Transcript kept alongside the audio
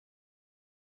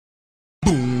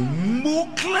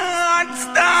Clan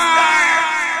Star.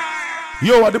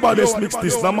 Yo, what the baddest mix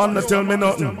this? The man not tell me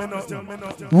nothing.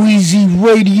 Weezy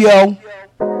Radio.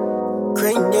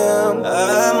 Cranium,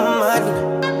 I'm mad.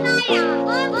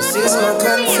 This is my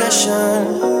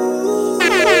confession.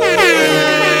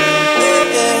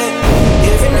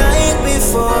 Every night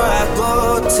before I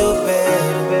go to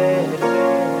bed,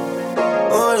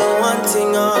 only one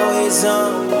thing always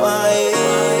on my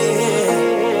head.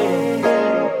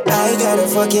 I got a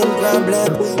fucking problem.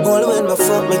 Only when my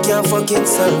fuck me can't fucking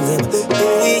solve them.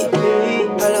 Hey,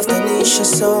 I love Tanisha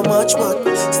so much, but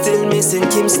still missing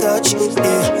Kim's touch.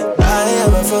 Yeah, I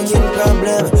have a fucking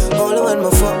problem. Only when my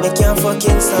fuck me can't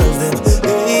fucking solve them.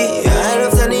 Hey, I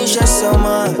love Tanisha so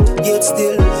much, yet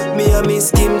still me I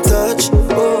miss Kim touch.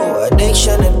 Oh,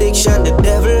 addiction, the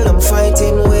devil I'm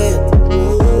fighting with.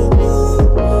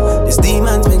 This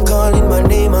demon's been calling my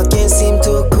name, I can't seem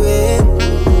to quit.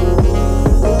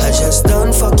 I just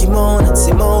done fuck Simone, and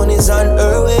Simone is on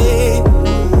her way.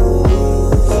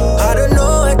 I don't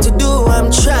know what to do, I'm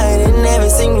trying in every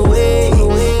single way.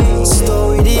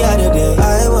 Story the other day,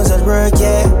 I was at work,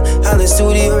 yeah, at the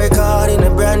studio recording a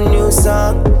brand new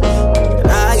song. And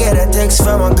I get a text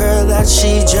from a girl that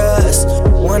she just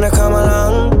wanna come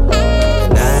along.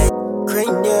 And I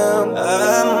cranium,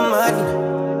 I'm mad.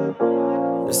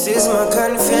 This is my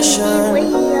confession.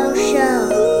 Radio show.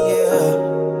 Yeah.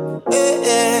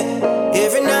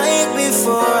 Every night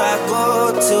before I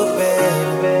go to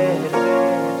bed,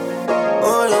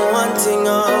 only one thing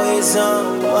always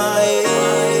on my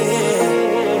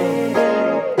head.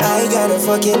 I got a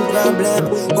fucking problem.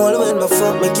 Only when my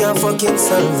fuck me can't fucking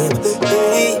solve them.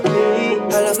 Hey,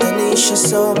 I love Tanisha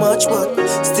so much, but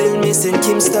still missing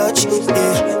Kim's touch.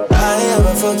 Yeah, I have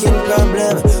a fucking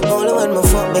problem. Only when my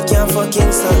fuck me can't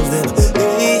fucking solve them.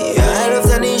 Hey, I love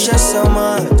Tanisha so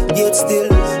much, yet still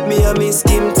me I miss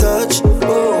Kim touch.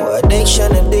 Oh,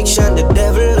 addiction, the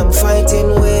devil I'm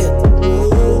fighting with.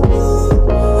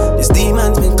 This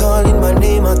demon's been calling my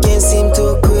name, I can't seem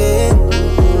to quit.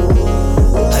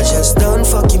 I just done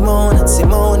fuck Simone, and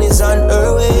Simone is on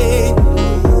her way.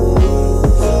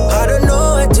 I don't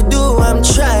know what to do, I'm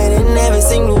trying in every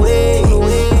single way.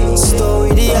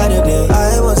 Story the other day,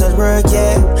 I was at work,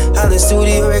 yeah, at the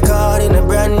studio recording a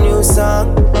brand new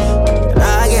song. And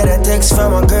I get a text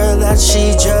from a girl that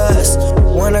she just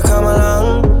wanna come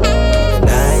along. And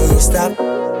I stopped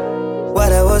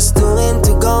what I was doing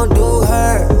to go do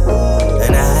her.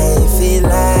 And I feel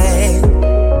like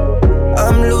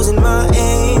I'm losing my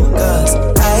aim, cause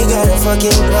I got a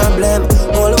fucking problem.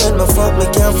 Only when my fuck me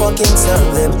can't fucking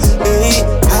solve them. Hey,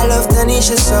 I love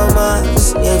Tanisha so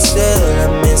much, yet still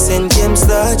I'm missing Kim's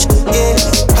touch. Yeah,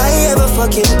 I have a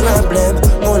fucking problem.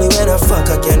 Only when I fuck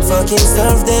I can fucking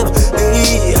solve them.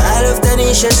 Hey, I love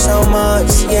Tanisha so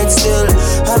much, yet still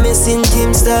I'm missing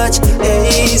Kim's touch.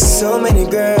 Hey, so many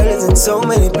girls in so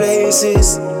many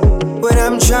places when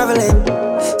I'm traveling.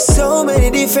 So many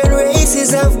different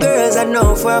races of girls, I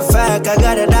know for a fact I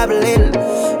gotta dabble in.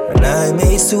 And I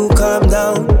may soon calm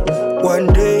down one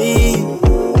day,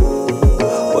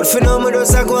 but for now me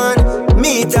just a go on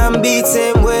meet and beat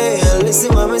same way.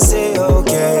 Listen what me say,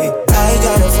 okay. I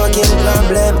got a fucking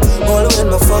problem. Only when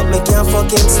my fuck me can't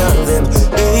fucking solve them.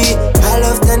 Hey, I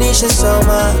love Tanisha so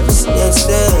much, yet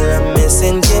still I'm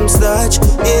missing Kim's touch.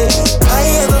 Yeah, I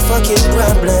have a fucking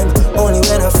problem. Only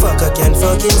when I fuck I can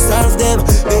fucking solve them.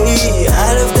 Hey,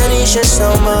 I love Tanisha so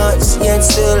much, yet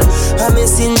still I'm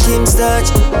missing Kim's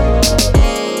touch.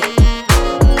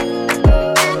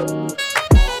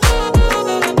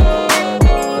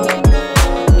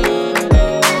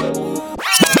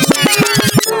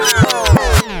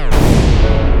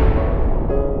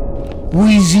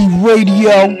 Weezy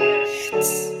Radio.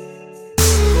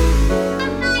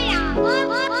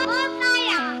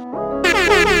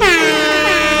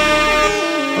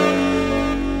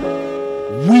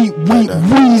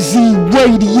 Weezy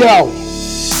Radio.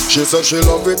 She said she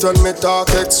love it when me talk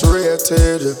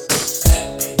X-rated.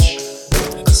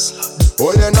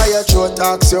 Oh, you know your throat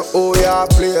talks you who you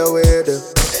play with.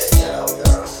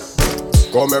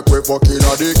 Come make we fuck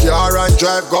inna the car and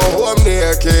drive go home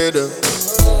naked.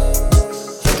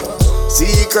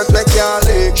 Secret we can't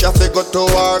leak, she fi go to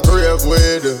her grave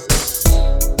with.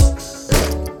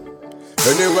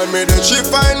 Anyway me did she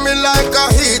find me like a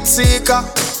heat seeker.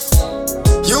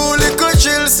 You little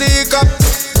chill seeker.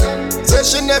 Say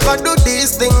she never do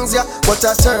these things, yeah, but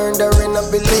I turned her in a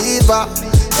believer.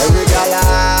 Every gal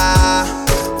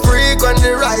freak when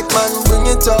the right man bring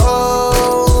it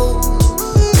out.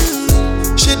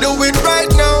 She do it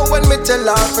right now when me tell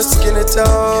her for skin it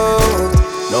out.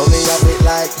 Now me have it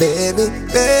like baby,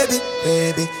 baby,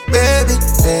 baby, baby,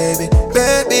 baby,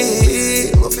 baby.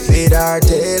 Me feel feed her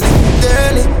daily,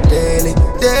 daily, daily,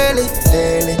 daily,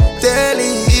 daily,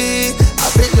 daily. I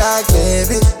feel like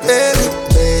baby, baby,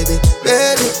 baby,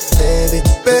 baby, baby,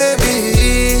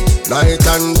 baby. Night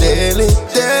and daily,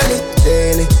 daily,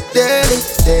 daily, daily,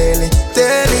 daily,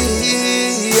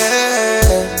 daily,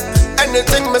 yeah.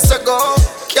 Anything me say go.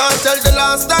 Can't tell the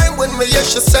last time when me hear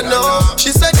she said no.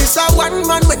 She said this a one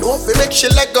man when no fi make she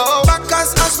let go.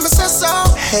 Backers as me say so.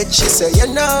 Head she say you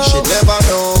know. She never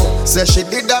know. Say she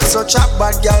did have such a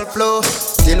bad girl flow.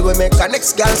 Till we make a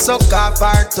next girl suck off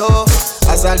her toe.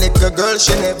 As a little girl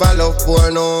she never love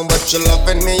porno, but she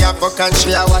loving me a fuck and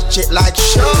she a watch it like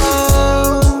show.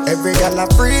 Every girl a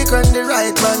freak when the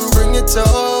right man bring it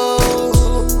home.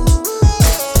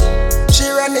 She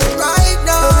run it right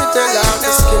now. Every tell her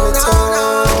to skin it home.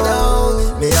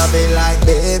 Me a be like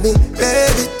baby,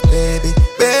 baby, baby,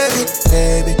 baby,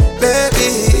 baby, baby.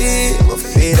 We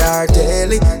feed her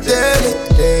daily, daily,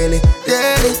 daily,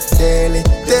 daily, daily,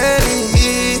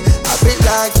 daily. I be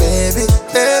like baby,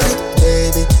 baby,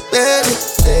 baby, baby,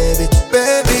 baby,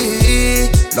 baby.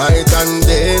 Night and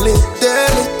daily,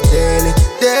 daily, daily,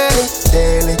 daily,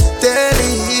 daily,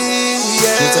 daily.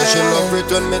 Yeah. She said she love it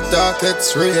when me talk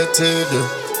X-rated.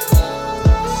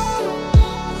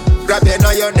 Grab you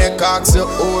on your neck, ask you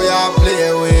who you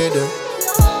play with.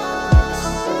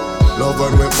 Love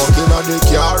when we fucking on the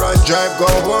car and drive, go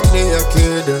home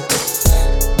naked.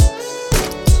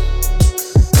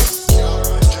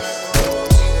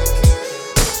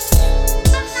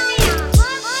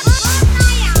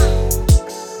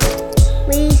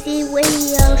 Weezy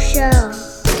Radio Show.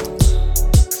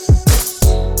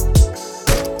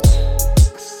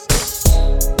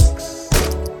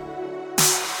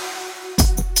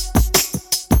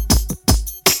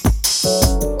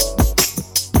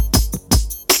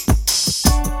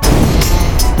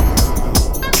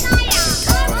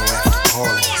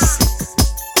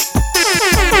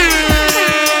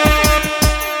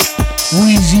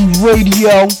 Weezy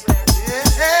Radio.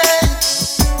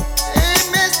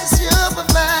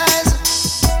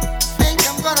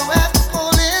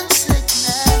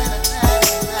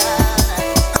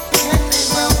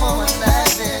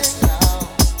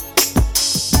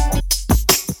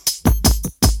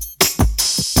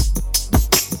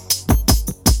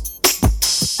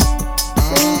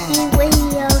 Weezy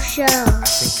Radio Show.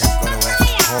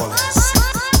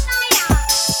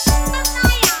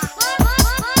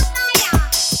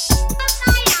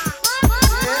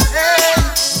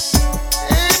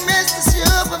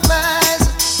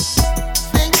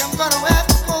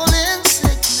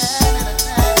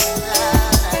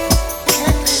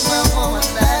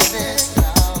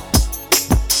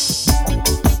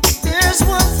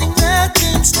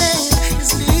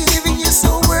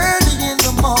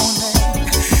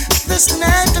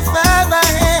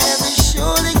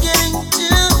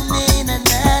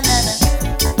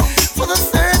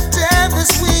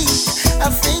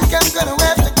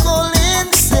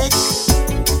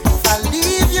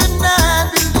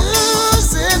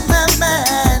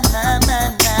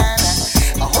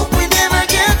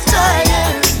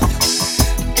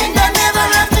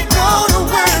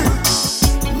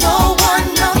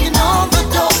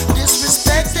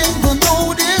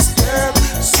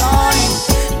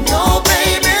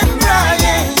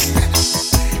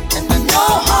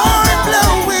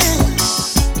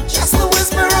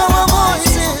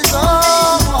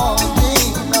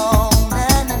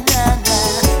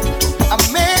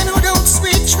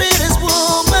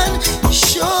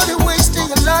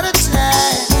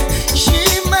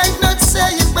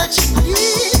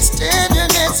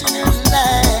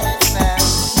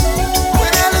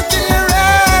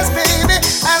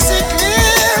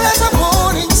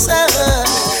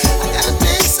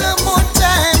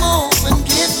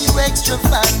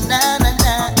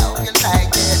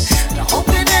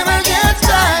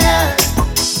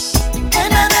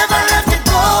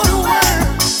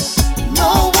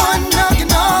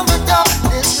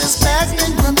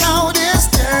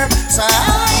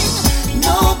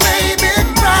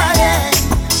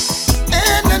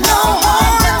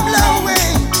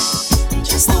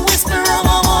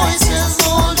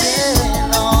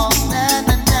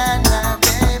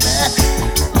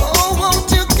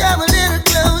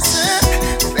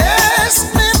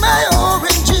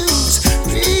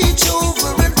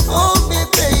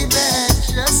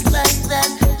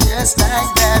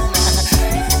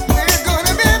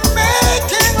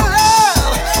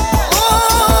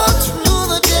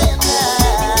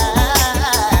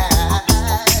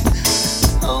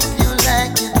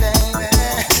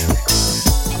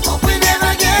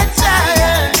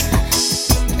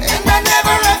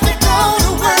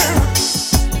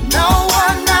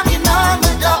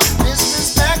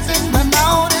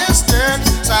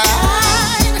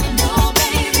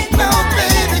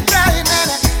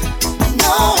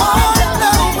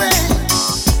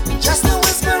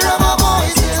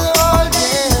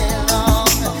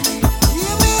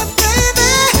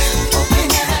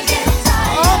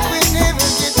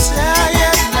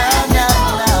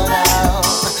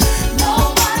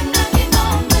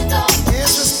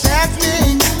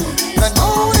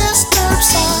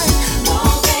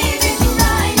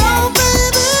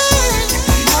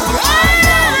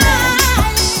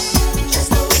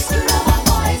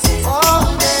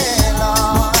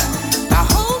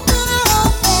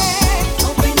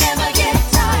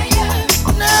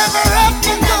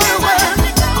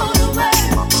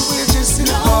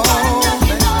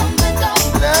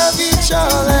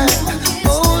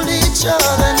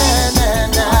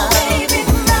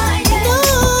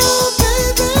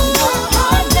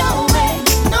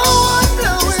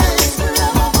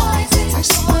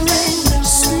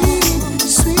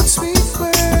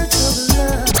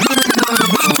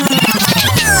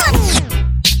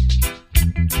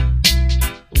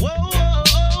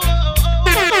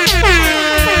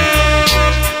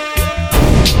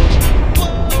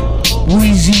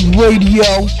 Weezy Radio.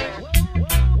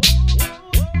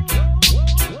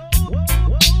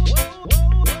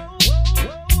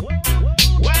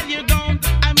 While you're gone,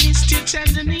 I missed your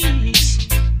tenderness,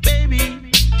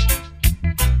 baby.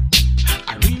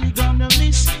 I really gonna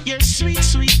miss your sweet,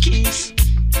 sweet kiss,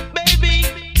 baby.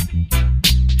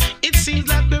 It seems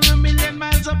like we're a million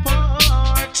miles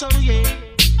apart, so yeah.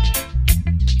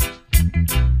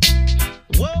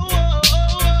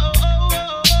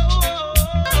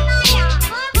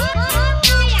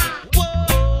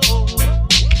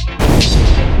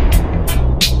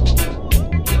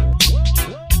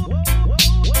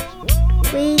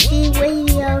 Weezy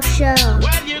Radio Show.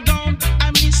 While you're gone,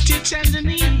 I missed your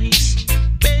tenderness,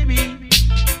 baby.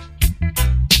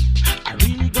 I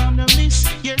really gonna miss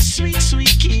your sweet,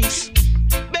 sweet kiss,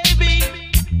 baby.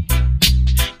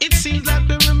 It seems like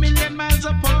we're a million miles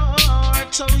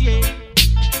apart, so yeah.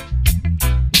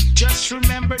 Just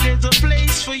remember there's a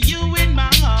place for you in my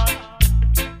heart.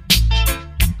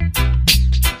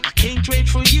 I can't wait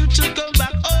for you to come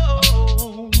back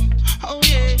home, oh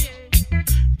yeah.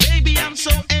 Baby, I'm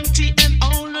so empty and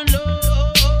all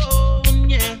alone,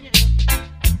 yeah.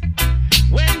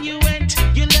 When you went,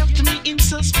 you left me in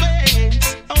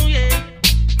suspense, oh yeah.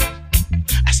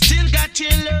 I still got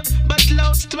your love, but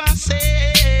lost my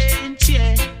sense,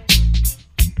 yeah.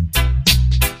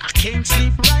 I can't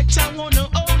sleep right, I wanna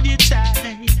hold you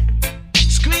tight.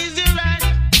 Squeeze you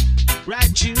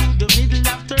right you the middle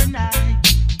of the night.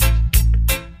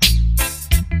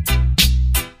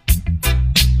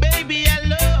 Baby, I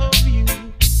love you.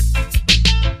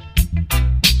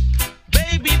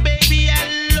 Baby, I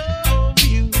love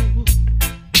you.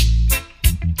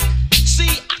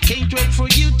 See, I can't wait for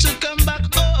you to come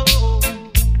back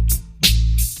home.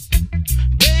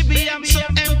 Baby, I'm so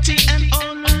empty and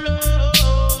all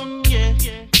alone, yeah.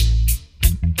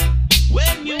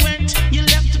 When you went, you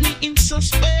left me in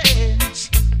suspense.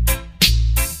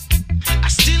 I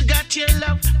still got your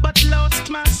love, but lost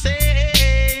my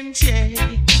sense, yeah.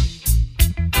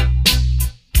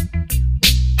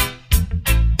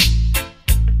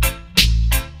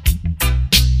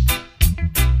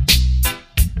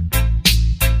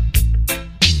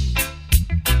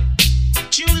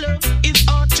 True love is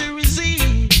hard to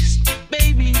resist,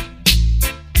 baby.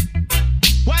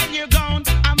 While you're gone,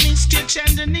 I missed your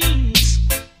tenderness.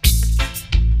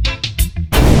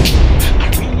 I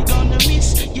really gonna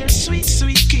miss your sweet,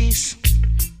 sweet kiss,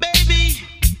 baby.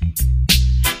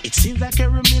 It seems like we're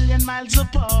a million miles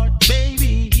apart,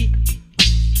 baby.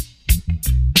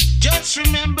 Just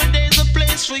remember there's a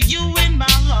place for you in my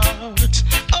heart,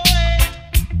 oh yeah.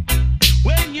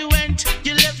 When you went,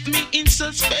 you left me in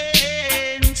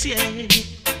suspense, yeah.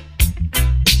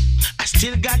 I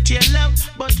still got your love,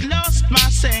 but lost my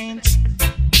sense.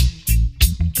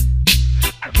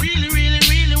 I really, really,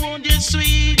 really want your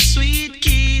sweet, sweet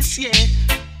kiss, yeah.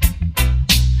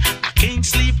 I can't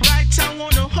sleep right, I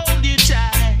wanna hold you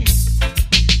tight.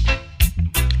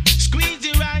 Squeeze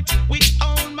you right with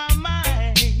all my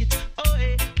might, oh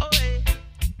yeah, oh yeah.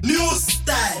 New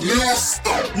style,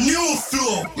 new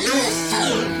flow,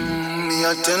 me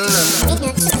I tell them.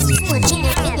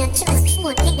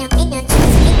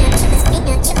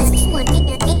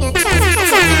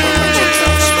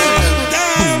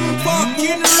 Damn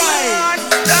fucking right.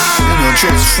 Me no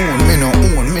trust phone, me no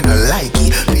own, me no like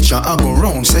it. Picture I go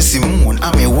round, say Simone,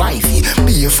 I'm a wifey.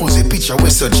 Be a fuzzy picture we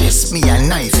suggest me a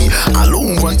knifey. All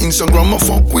over Instagram I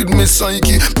fuck with me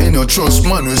psyche. Me no trust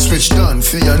man we switch down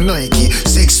for your Nike.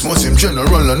 6 months him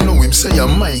general I know him say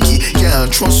I'm Mikey.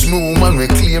 Can't trust no man we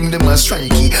claim them as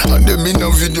strikey. And them in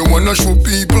a video wanna show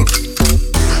people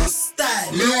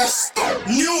Style,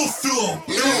 new flow,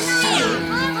 me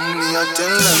I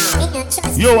tell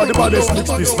them. Yo, what the baddest mix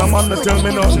this? The man that tell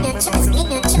me nothing.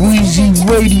 Weezy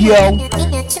Radio.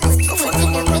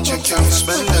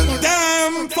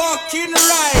 Damn fucking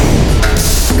right.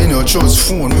 Me no trust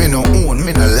phone, me no own,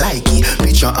 me no like it.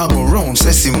 Picture I go round,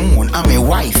 say Simone, I'm a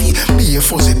wifey. Be a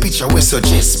fuzzy picture we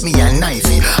suggest me a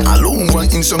knifey. All over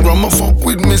Instagram I fuck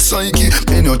with me psyche.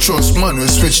 Me no trust man we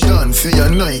switch down for your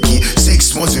Nike.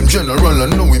 6 months him general I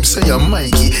know him say I'm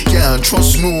Mikey. Can't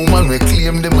trust no man we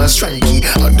claim them as strikey.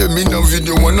 And them in a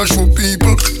video wanna show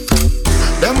people.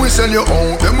 Them we sell you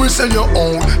out, them we sell you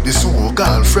out. The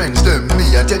so-called friends, them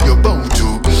me I tell you about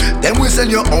to. Them we sell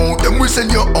your own, them we sell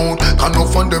your own. Can no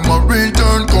fund them a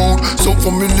return code. So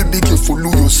family be careful who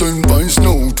you send by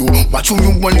snow to. Watch who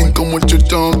you want and come what you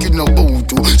talking about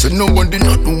to. So nobody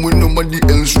not doing nobody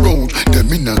else road. Them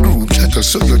in a group chat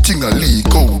so your thing a leak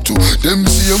out to. Them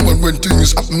see a man when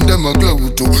things happen them a glow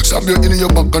to. Stab you in your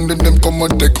back and then them come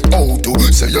and take out to.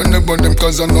 Say you never them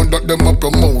cause I know that them a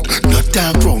promote. Not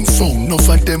that ground phone, no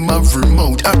for them a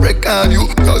remote. I record you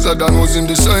cause I done was in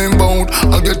the same boat.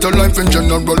 I get a life in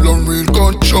general and real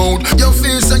control. Your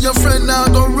face and your friend now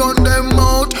go run them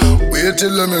out. Wait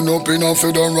till them end up in a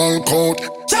federal court.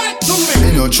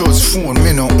 Me no trust phone,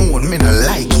 me no own, me no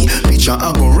like it. Picture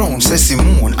I go round, say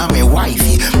Simone, I'm a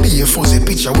wifey. Be a fuzzy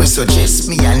picture we suggest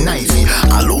me a knifey.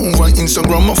 All over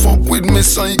Instagram I fuck with me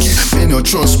psyche. Me no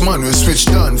trust man we switch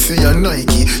down for your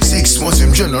Nike. 6 months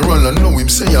him general I know him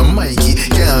say I'm Mikey.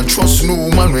 Can't trust no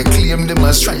man we claim them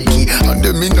as strikey. And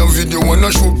them in a video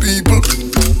wanna show people.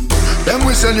 Them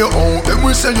we sell your own, them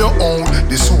we sell your own.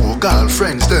 The so-called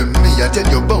friends, them me I tell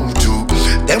you about you.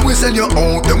 Them we sell your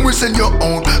own, them we sell your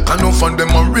own. Can no fund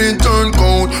them a return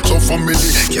code. So family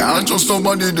can't trust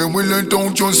somebody, them we let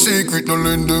out your secret. No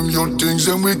lend them your things,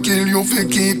 then we kill you if you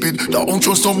keep it. Don't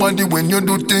trust somebody when you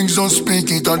do things, don't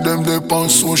speak it. And them they on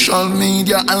social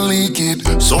media and leak it.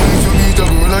 So if you meet a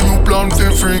girl and you plan to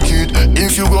freak it,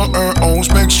 if you got her house,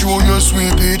 make sure you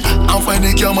sweep it. And find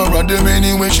the camera, them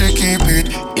anyway she keep it.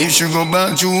 If she go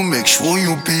back you, make sure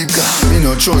you peep. Me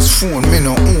no trust phone, me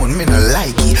no own, me no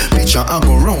like it. Picture I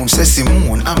go round, say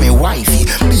Simone, I'm a wifey.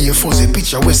 Be a fuzzy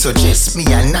picture we suggest me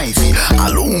a knifey.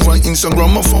 All over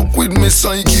Instagram I fuck with me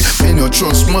psyche. Me no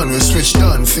trust man we switch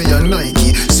down for your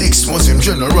Nike. 6 months him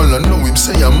general I know him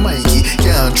say I'm Mikey.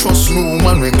 Can't trust no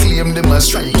man we claim them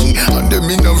as strikey. And them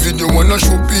in a video wanna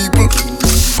show people.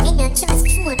 Me no trust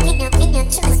phone, me no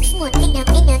trust phone, me no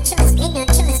trust phone, me no trust phone, me no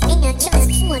trust phone, me no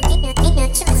trust phone,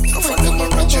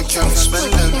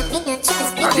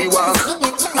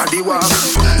 Adi walk,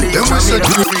 leave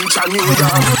Jamaica, reach a New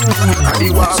York.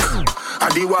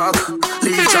 Adi walk,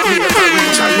 leave Jamaica,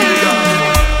 reach a New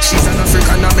York. She's an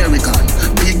African American,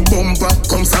 big bumper,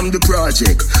 come from the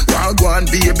project. Wagwan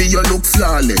baby, you look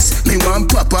flawless. Me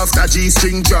want pop after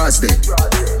G-string draws there.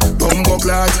 Bumbo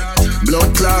clot,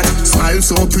 blood clot, smile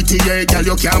so pretty, yeah, girl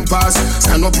you can't pass.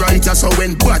 Stand up brighter so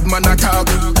when bad man attack.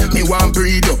 Me want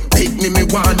breed up, pick me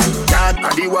want. God,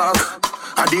 Adi walk,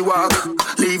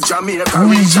 leave Jamaica,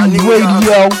 reach a New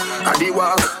York. Adi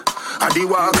walk,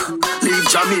 leave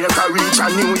Jamaica, reach a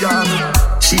New York.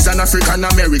 She's an African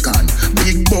American,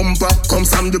 big bumper, come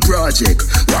from the project.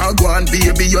 Wagwan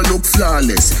baby, you look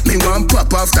flawless. Me want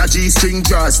pop after G-string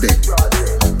draws there.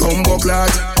 Bumbo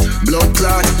clot, blood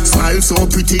clot, smile so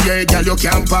pretty, yeah, girl you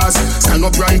can't pass. Stand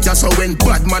up brighter so when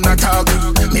bad man attack.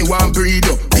 Me want breed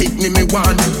up, pick me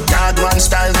want. God man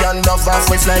style, girl love off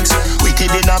with flex.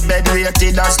 Wicked in a bed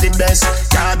rated as the best.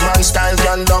 God man style,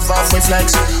 girl love off with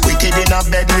flex. Wicked in a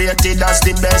bed rated as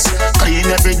the best. Clean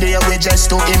every day we just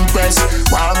to impress.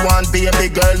 Wagwan baby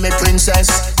girl me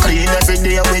princess. Clean every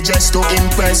day we just to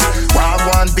impress.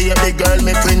 Wagwan baby girl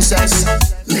me princess.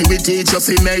 Me we teach you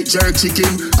fi make jerk chicken,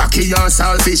 ackee and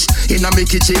saltfish in a me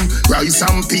kitchen. Rice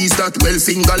and peas that well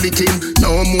finger licking.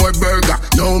 No more burger,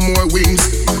 no more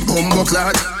wings. Bumbo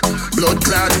clot, blood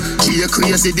clot. She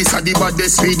crazy, this a the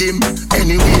baddest with him.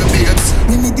 Anyway babes,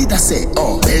 me did I say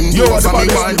bend over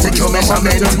me one take your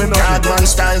measurement. God man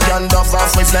style can love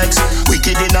off with flex.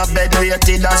 Wicked in a bed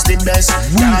rated as the best.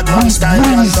 God man style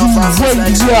can love off with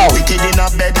flex. Wicked in a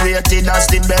bed rated as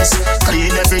the best.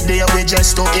 Clean every day we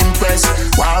just to impress.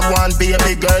 Wagwan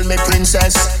baby girl me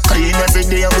princess. Clean every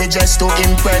day we just to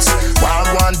impress.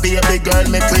 Wagwan baby girl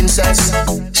me princess.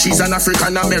 She's an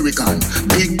African American,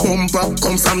 big bumper,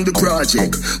 come from the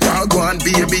project. Wagwan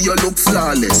baby you look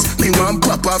flawless. Me want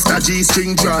pop after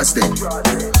G-string draws there.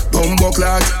 Bumbo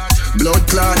clot, blood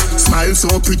clot, smile so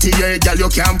pretty, yeah, girl you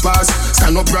can't pass.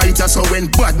 Stand up brighter so when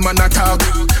bad man attack.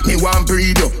 Me want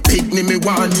breed up, pick me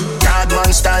want. God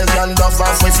man style, girl love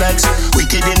off with flex.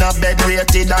 Wicked in a bed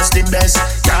rated as the best.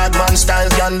 God man style,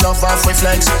 girl love off with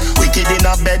flex. Wicked in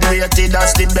a bed rated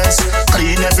as the best.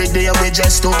 Clean every day we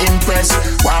just to impress.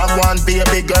 Wagwan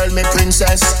baby girl me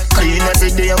princess. Clean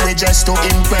every day we just to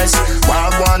impress.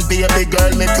 Wagwan baby girl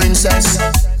me princess.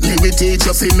 Me we teach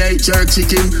you fi make jerk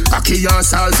chicken, ackee and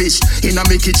saltfish in a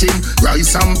me kitchen.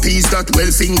 Rice and peas that well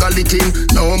finger licking.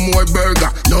 No more burger,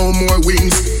 no more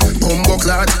wings. Bumbo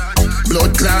clot,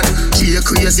 blood clot. She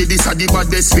crazy, this a the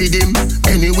baddest with him.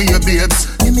 Anyway babes,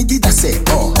 me did I say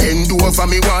bend over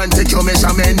me want take your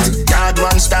measurement. God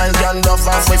man style, girl love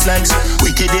off with flex.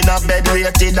 Wicked in a bed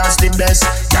rated as the best.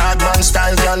 God man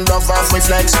style, girl love off we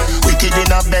flex. Wicked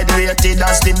in a bed, rated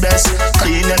as the best.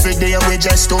 Clean every day, we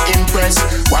just to impress.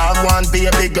 Wagwan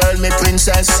baby girl, me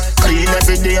princess. Clean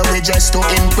every day, we just to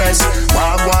impress.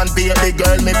 Wagwan baby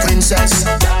girl, me princess.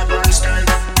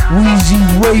 Weezy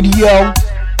Radio.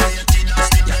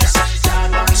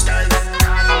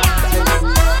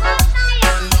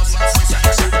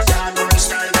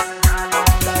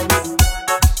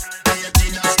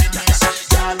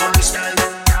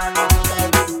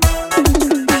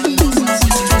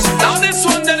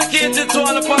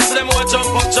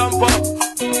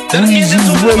 Easy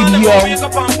Radio.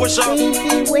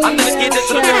 I'm dedicated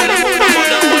to the girl that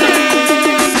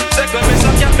Second me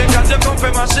suck your because you come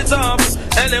from my shit up.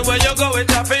 Anywhere you go with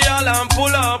your y'all and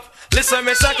pull up. Listen,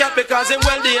 me suck it because it's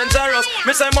well dangerous.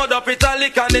 Me say mud up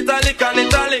italic and italic and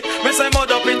italic. Me say mud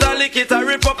up italic, it a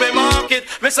rip up a market.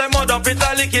 Me say mud up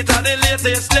italic, it a the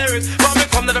latest lyrics. But me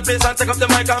come to the place and take up the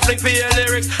mic and fling for your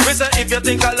lyrics. Me say if you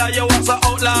think I lie, you want to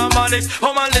outlaw manics.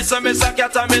 Oh man, listen, me suck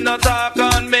it and me not talk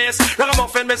on miss.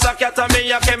 Ragamuffin, me suck it and me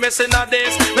a chemist in a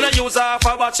days. Me no use half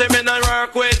a batch, me no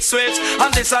work with switch.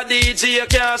 And this a DJ, you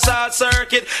can't start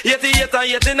circuit. 88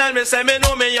 and 89, me say me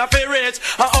know me a fi rich.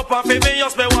 And up and fi me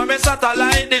just me want me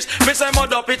satellite dish. Me say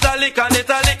mud up italic and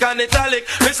italic and italic.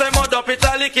 Me say mud up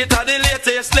italic, it a the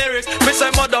latest lyrics. Me say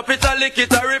mud up italic,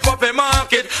 it a rip up a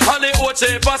market. And the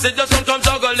Oche passage just don't come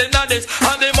juggling at this.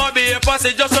 And the Mobby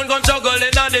passage just don't come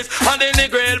juggling at this. And the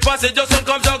Negril passage just don't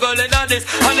come juggling at this.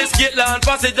 And the Skitland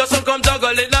passage just don't come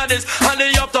juggling at this. And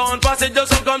the Uptown passage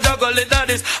just don't come juggling at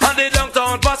this. And the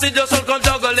Downtown passage just don't come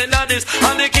juggling at this.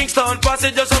 And the Kingston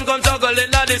passage just don't come juggling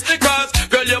at this. Because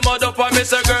girl you mud up and me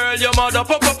say girl you mud up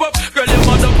up up up. Girl you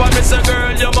mud up and me say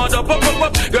girl you mud up up up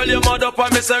up. Girl you mud up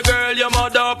and me say girl you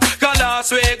mud up. Cause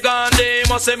last week Gandhi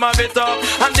must say my bit up.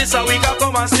 And this a week I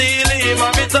come and steal him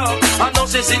my bit up. And now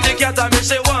she see the cat and me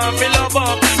she want fill up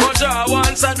up. But draw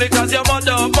one side because you mud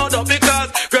up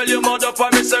because girl you mud up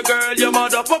and me say girl you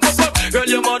mud up up up up. Girl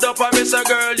you mud up and me say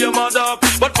girl you mud up.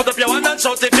 But put up your hand and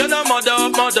shout if you no mud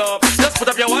up mud up. Just put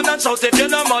up your hand and shout if you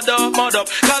no mud up mud up.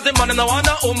 Cause the man in the one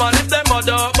a woman if they mud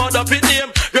up it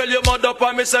name. Girl you mud up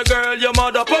and me say girl you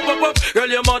mud up up up up. Girl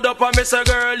you mud up and me say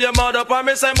girl you mud up and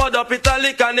me say mud up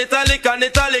italic and italic and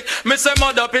italic. Me say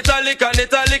mud up italic and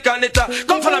italic and italic.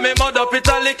 Come follow me mud up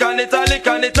italic and italic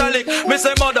and italic. Me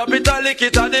say mud up italic,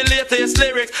 it a the latest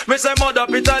lyrics. Me say mud up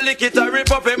italic, it a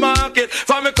rip up a market.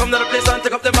 For me come to the place and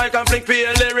take up the mic and fling for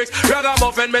your lyrics.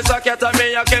 Ragamuffin, me say cat and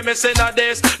me a chemist in a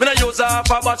days. Me no use half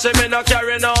a batch, me no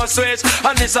carry no switch.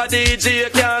 And this a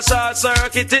DJ can't short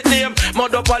circuit it name.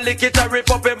 Mud up a lick it a rip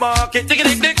up a market. Dick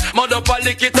dick dick. Mud up a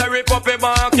lick it a rip up a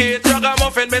market.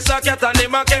 Ragamuffin, me say cat and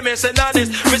him a chemist in a days.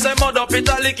 Me say mud up it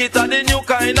a lick it a the new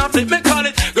kind of flip. Me call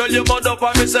it girl you mud up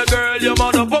and me say girl you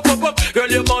mud up up up up. Girl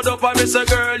you mud up and me say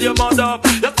girl you mud up.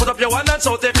 Just put up your one and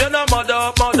shout if you no mud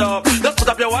up mud up. Just put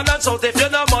up your one and shout if you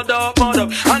no mud up mud up.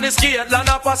 And the Skitland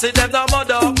a passy them no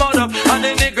mud up mud up. And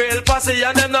the Negril passy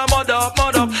and them no mud up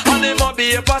mud up. And the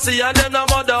Mobby passy and them no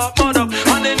mud up mud up.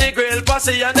 And the Negril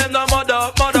passy and them no mud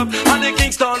up mud up. And the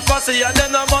Kingston passy and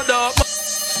them no mud up.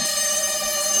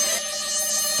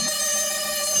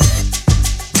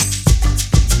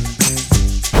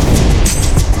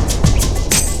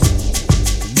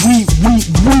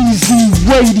 Weezy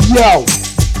Radio.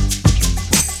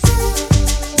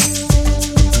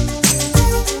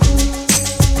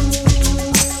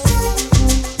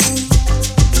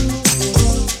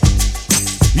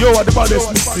 Yo, what the baddest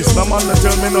mix this? No man,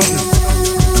 tell me nothing.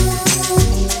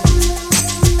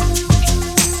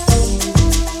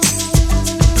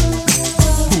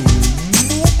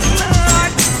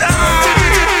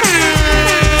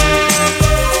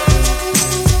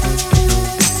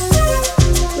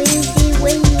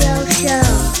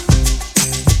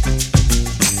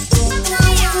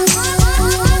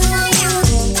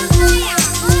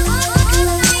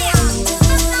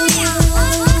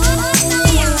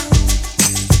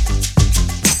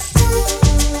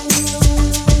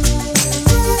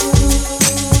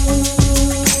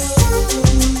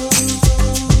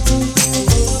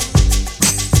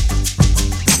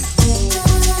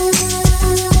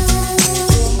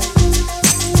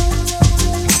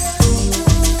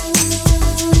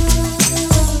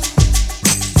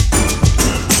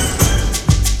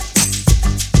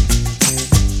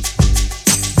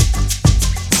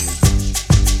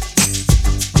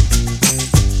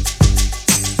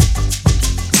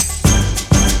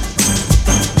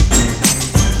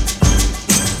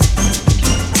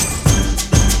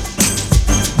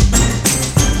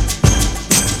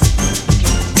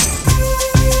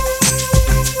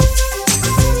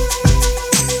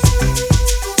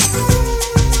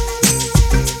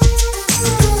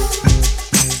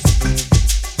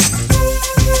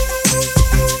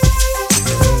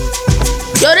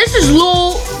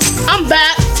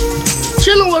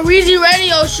 Weezy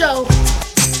Radio Show.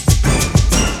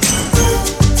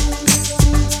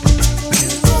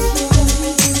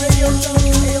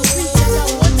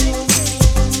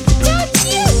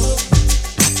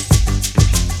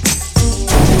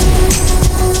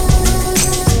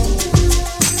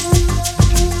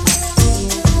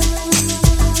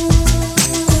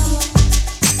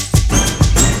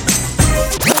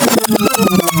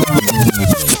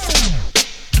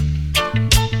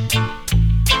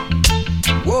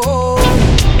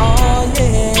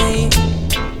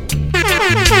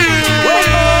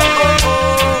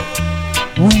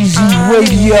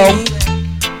 Radio.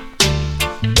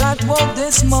 Got woke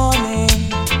this morning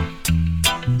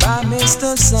by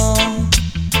Mr. Sun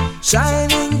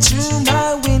shining through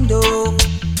my window.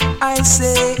 I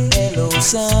say hello,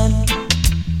 sun.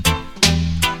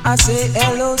 I say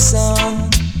hello, sun.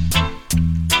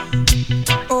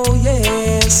 Oh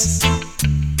yes,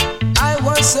 I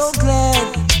was so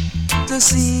glad to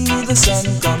see the sun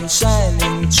come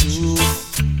shining through.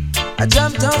 I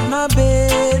jumped out my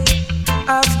bed.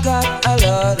 I've got a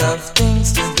lot of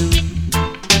things to do.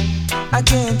 I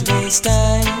can't waste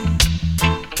time.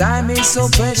 Time is so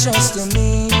precious to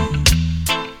me.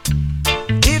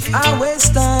 If I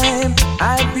waste time,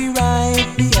 I'd be right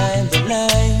behind the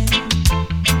line.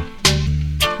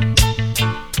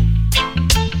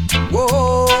 Whoa,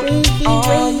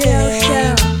 oh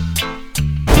yeah.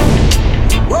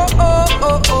 Whoa, oh,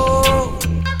 oh, oh.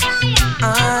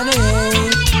 Honey,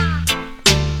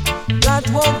 got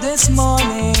woke this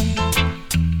morning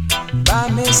by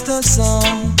Mr.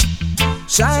 Sun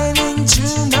shining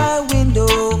through my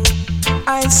window.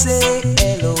 I say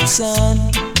hello, sun.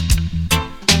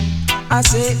 I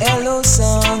say hello,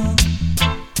 sun.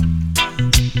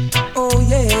 Oh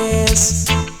yes,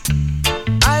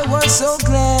 I was so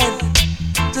glad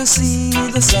to see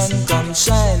the sun come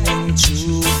shining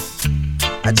through.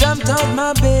 I jumped out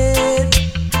my bed.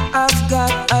 I've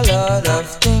got a lot of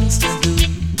things to do.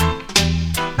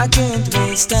 I can't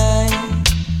waste time.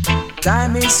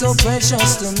 Time is so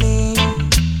precious to me.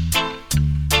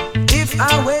 If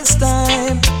I waste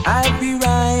time, I'd be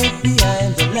right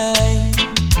behind the line.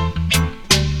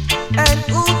 And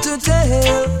who to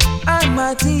tell? I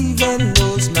might even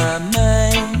lose my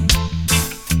mind.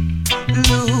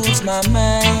 Lose my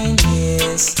mind,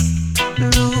 yes.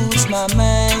 Lose my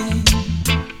mind.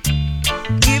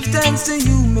 Give thanks to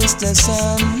you, Mr.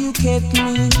 Sun. You kept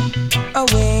me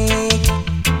awake.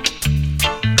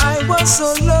 I was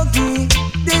so lucky,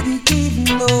 didn't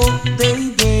even know they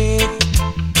break.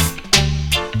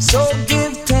 So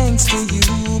give thanks to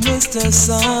you, Mr.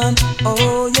 Sun.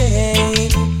 Oh yeah.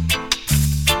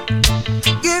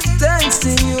 Give thanks to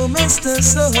you, Mr.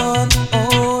 Sun.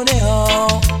 Oh yeah.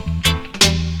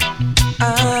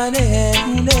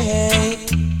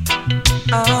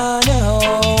 I know.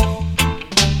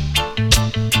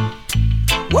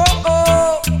 Whoa,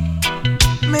 oh,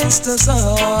 Mr.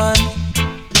 Sun.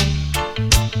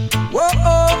 Whoa,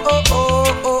 oh, oh,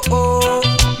 oh, oh, oh.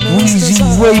 Weezy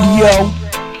Radio.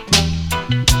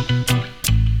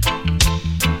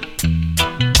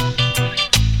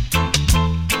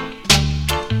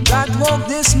 Got woke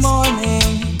this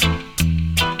morning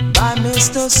by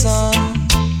Mr. Sun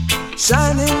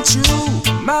shining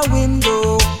through my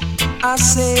window. I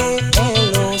say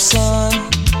hello, sun.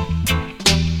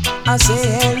 I say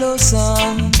hello,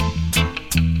 sun.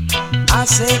 I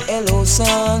say hello,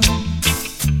 sun.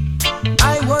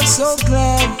 I was so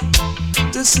glad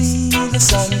to see the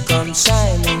sun come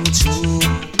shining through.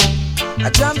 I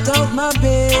jumped out my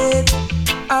bed.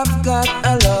 I've got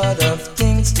a lot of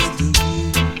things to do.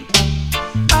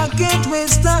 I can't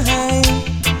waste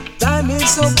time. Time is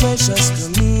so precious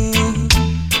to me.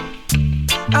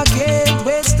 I can't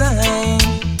waste time.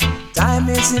 Time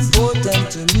is important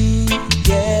to me.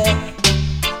 Yeah,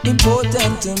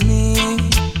 important to me.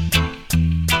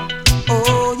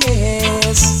 Oh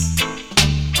yes.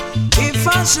 If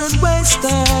I should waste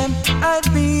time,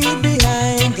 I'd be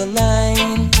behind the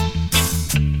line.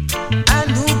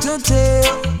 And who to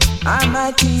tell? I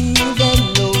might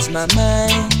even lose my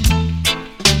mind.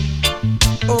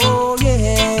 Oh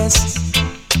yes.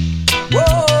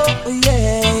 Whoa,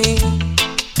 yeah.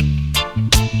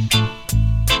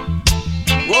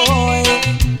 Boy,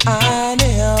 I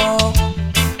know.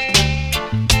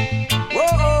 Whoa,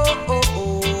 oh,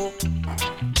 oh.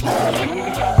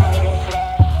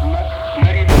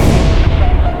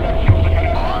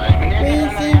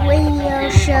 Weezy Radio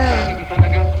Show.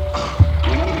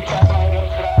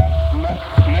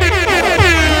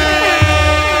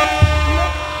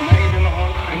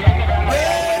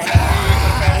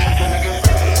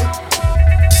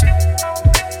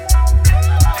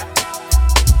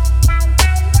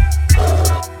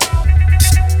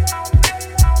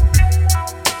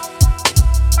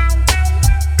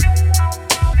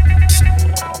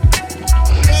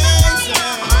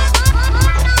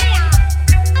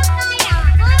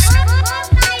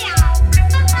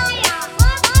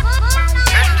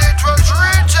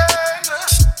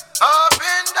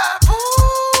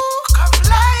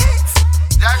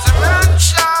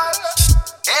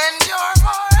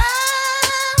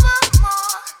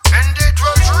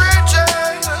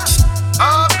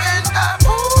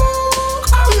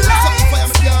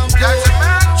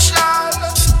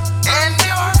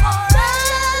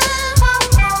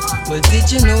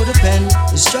 Did you know the pen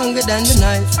is stronger than the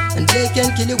knife? And they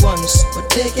can kill you once,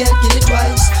 but they can't kill you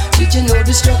twice. Did you know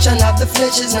destruction of the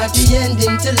flesh is not the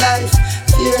ending to life?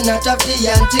 Fear not of the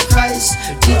Antichrist.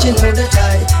 Did you know that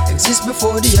I exist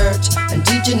before the earth? And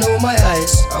did you know my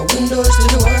eyes are windows to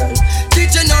the world?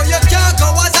 Did you know you can't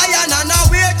go as iron and now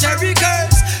wear cherry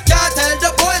curls? Can't tell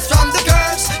the boys from the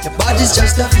girls. Your body's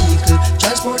just a vehicle,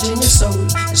 transporting your soul.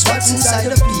 It's what's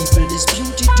inside of people, this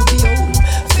beauty to behold.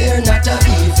 Fear not of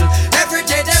evil. Every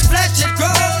day their flesh it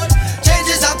grows.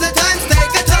 Changes of the times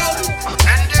take a toll.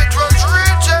 And it was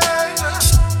written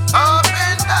up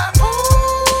in the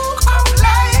book of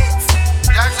life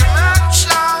that man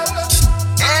shall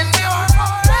endure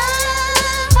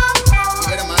forevermore.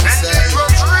 And it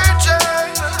was written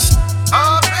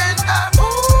up in the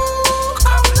book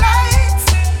of life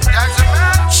that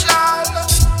man shall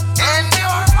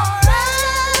endure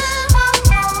forevermore.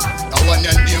 Now when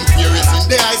your name fear is in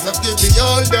the eyes of the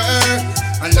beholder,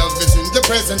 and love is in the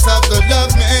presence of the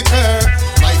love maker.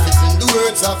 Life is in the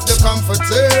words of the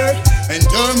comforter.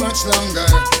 Endure much longer,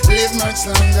 live much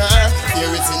longer.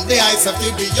 Fear is in the eyes of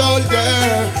the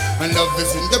beholder, and love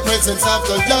is in the presence of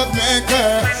the love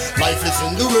maker. Life is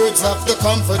in the words of the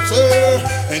comforter.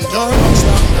 Endure much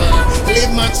longer,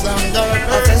 live much longer.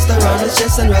 A fest around his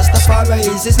chest and Rastafari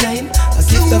is his name. A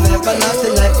gift of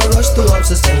everlasting life for us to all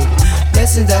sustain.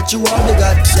 Blessing that you all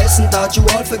got, blessing that you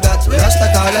all forgot.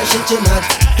 Rasta call a shit you not.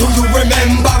 Do you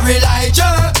remember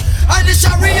Elijah? And the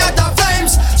chariot of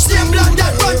flames, same blood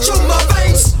that run through my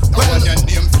veins. When your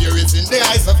name fear is in the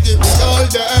eyes of the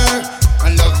beholder,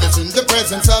 and love is in the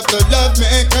presence of the love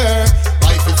maker.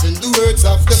 Life is in the words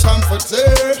of the comforter.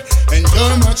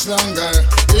 Endure much longer,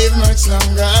 live much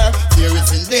longer. Fear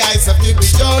is in the eyes of the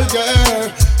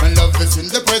beholder, and love is in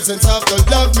the presence of the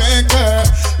love maker.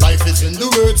 Life is in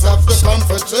the words of the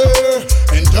comforter.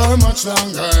 Endure much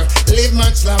longer, live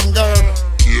much longer.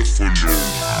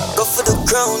 Go for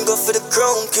the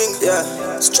crown, king. Yeah.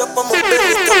 Strap on my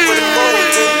belly, top of the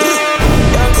mountain.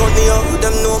 Can't count me out,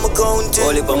 them know I'm counting.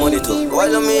 All my money too.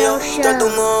 While I'm here, that do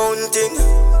mounting.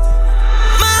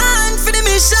 Man, for the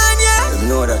mission, yeah. Them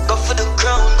know that. Go for the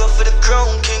crown,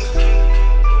 king.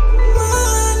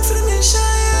 Man, for the mission,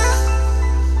 yeah.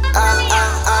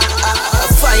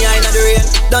 Fire in the rain,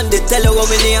 done the tell her what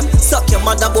we name. Suck your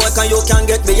mother boy, can you can't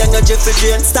get me and your Jeffrey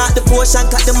drain. Start the potion,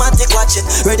 cut the matic, watch it.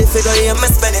 Ready figure here, me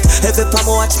spend it. Every palm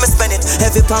I watch, me spend it.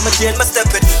 Every palm I chain, me step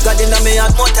it. God in me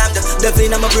heart, more time the devil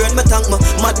in my brain, me thank me.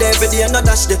 Mad every day, no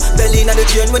dash the belly in the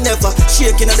drain, we never.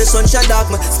 Shaking at the sunshine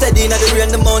dark me. Steady in the rain,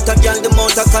 the mount of girl, the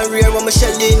mount of career. When me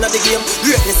shelly in the game,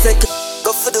 greatness second. Go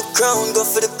for the crown,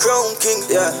 king.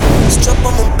 Yeah. Strap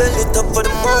on my belly, top of the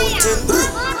mountain.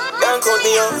 Can't count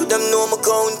me out, them know I'm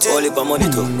counting. All my money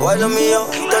too. While I'm here,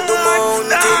 that do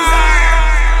mountain.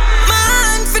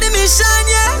 Man, for the mission,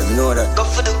 yeah. Them know that. Go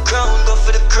for the crown,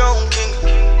 king.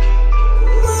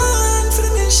 Man, for the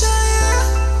mission,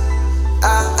 yeah.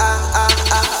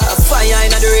 Fire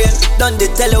in the rain, done the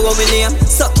tell her what we name.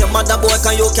 Suck your mother boy,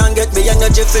 can you can't get me and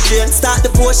your Jeffrey drain. Start the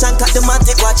potion, cut the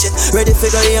matic, watch it. Ready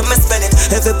figure here, me spend it.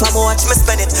 Every palm I watch, me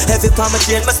spend it. Every palm I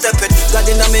chain, me step it. God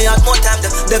in me heart, more time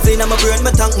the devil in my brain,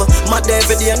 me thank me. Mad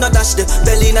every day, no dash the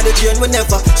belly in the drain, we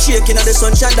never. Shaking at the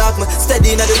sunshine dark me.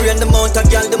 Steady in the rain, the mount of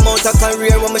girl, the mount of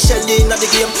career. When me shelly in the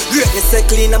game, greatness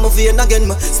set clean, I'm a vein again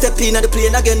me. Step in the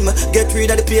plane again me. Get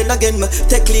rid of the pain again me.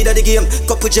 Take lead of the game.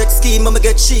 Couple jet scheme, I'ma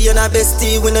get she and our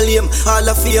bestie win a lame. All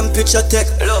of fame, picture tech,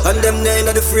 and them there in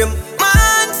the frame.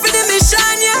 Man, for the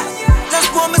mission, yeah.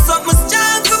 Just pour me something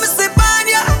strong for me slip on,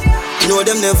 yeah. Know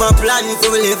them never plan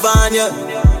for me live on, yeah.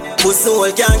 Pussy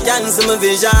hole can't cancel my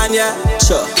vision, yeah.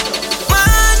 Sure.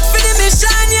 Man, for the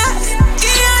mission, yeah. Give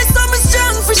her something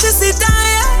strong for she sit on,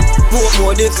 yeah. Put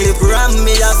more the clip ram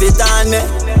me, have it on me.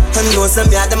 And know some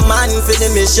me are the man for the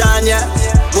mission, yeah.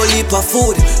 Go leap of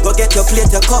food, go get your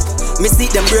plate, your cup. Me see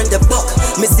them burn the buck,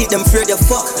 me see them afraid the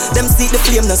fuck. Them see the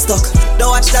flame no stuck.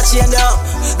 Don't watch that chain down.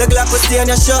 The Glock will stay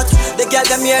on your shot. The girl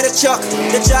them hear the chuck.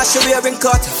 The Josh wearing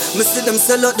cut. Me see them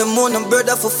sell out the moon and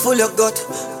brother for full your gut.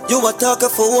 You a talker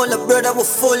for all the brother will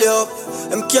full you up.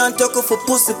 Them can't talk for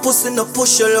pussy no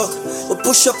push your luck. We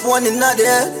push up one in the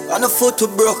head and a foot to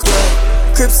broke.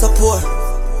 Crips are poor.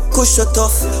 Kush are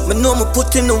tough. Me know me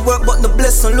put in the work, but the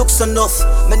blessing looks enough.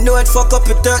 Me know it fuck up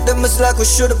your dirt, them is like we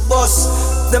should have bust.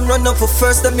 Them run up for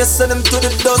first, them you send them to the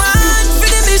dust. Man,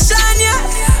 for the mission, yeah.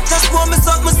 Just want me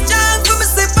something strong for me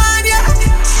slip on, yeah.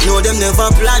 Know them never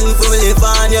plan for me live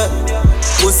on, yeah.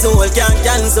 Pussy hole can't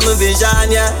cancel my vision,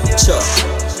 yeah. Sure.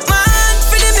 Man,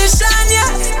 for the mission,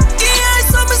 yeah. Give her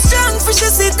something strong for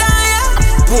she sit on, yeah.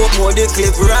 Put more the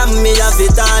clip ram me, have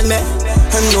it on me.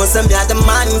 And know some me are the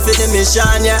man for the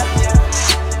mission, yeah.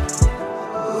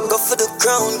 Go for the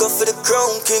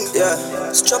crown, king.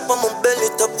 Yeah, strap on my belly,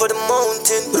 top of the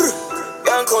mountain.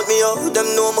 Can't count me out, them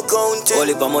know I'm counting. All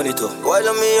for money too. While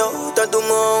I'm me out, I do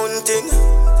my own thing.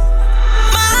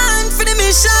 Man for the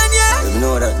mission, yeah. You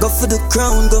know that. Go for the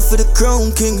crown,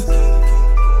 king.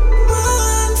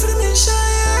 Man for the mission,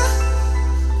 yeah.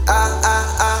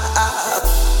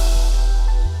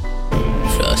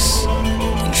 Trust.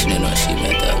 Think she know she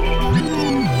met that.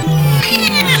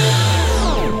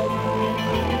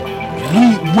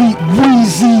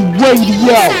 Weezy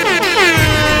Radio.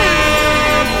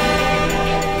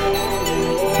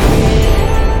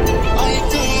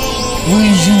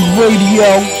 Weezy Radio.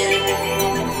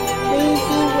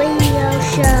 Weezy Radio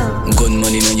Show. Gun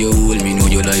money in your hole, me know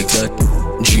you like that.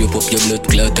 Drape up your blood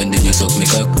clot and then you suck me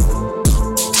cock.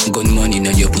 Gun money in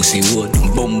your pussy hole.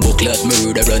 Bumbo clot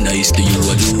murderer nice to you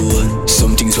alone.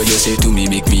 Some things what you say to me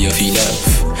make me a feel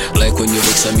laugh. Like when you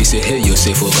vex and me say hey you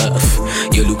say fuck off.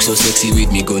 You look so sexy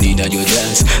with me gun in your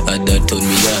dance. And that turn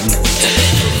me on.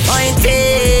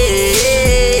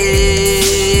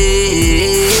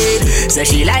 So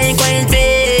she like when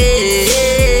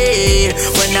fail.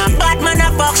 When a bad man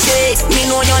a fuck shit, me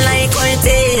know you like when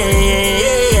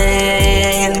fail.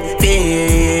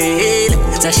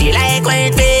 So she like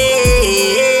when fail.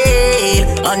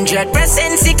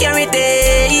 100%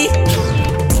 security.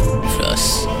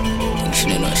 Trust. Think she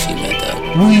know she met that.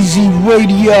 Weezy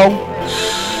Radio.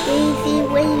 Weezy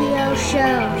Radio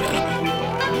Show.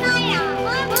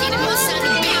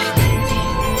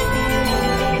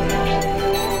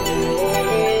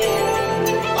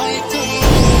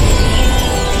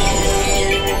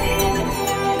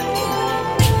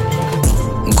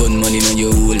 Gun money in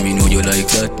your hole, me know you like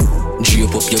that.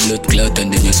 Drape up your blood clot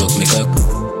and then you suck me cock.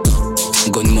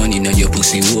 Gun money in your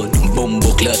pussy hole.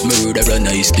 Bumbo clot murderer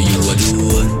nice to you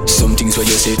alone. Some things what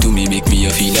you say to me make me a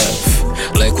feel laugh.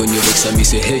 Like when you vex and me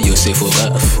say hey you say fuck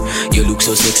off. You look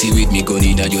so sexy with me gun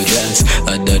in your dance.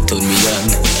 And that turn me on.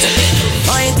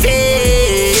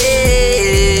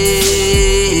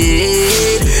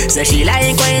 So she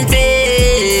like when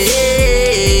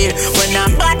fail. When a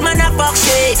bad man a fuck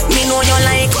shit, me know you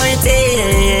like when fail.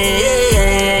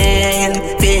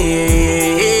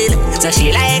 So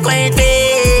she like when fail.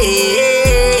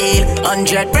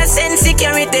 100%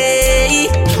 security.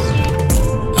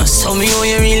 I saw me how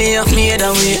you really have me head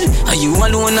away. And you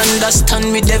alone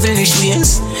understand me devilish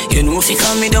ways. You know if you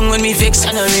calm me down when me vex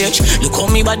and a rage. Look how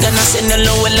me bad and I send a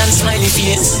low and smiley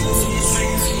face.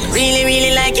 Really,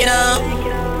 really like you now.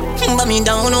 But me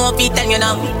down no fit tell you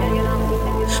now.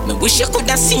 Me wish you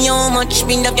coulda seen how much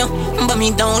me love you. But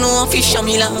me down no fit show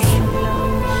me love.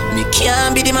 Me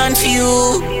can't be the man for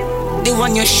you, the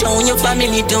one you show your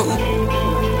family to.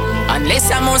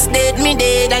 Unless I must dead me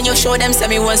dead and you show them say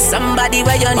me was somebody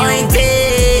where you knew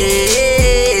paid.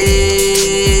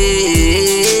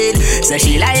 So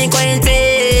she like when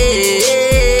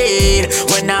paid.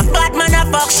 When a bad man a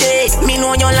fuck shit, me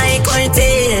know you like when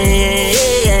paid.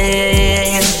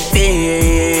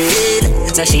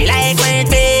 So she like when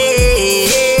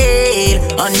paid.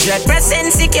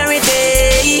 100%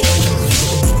 security.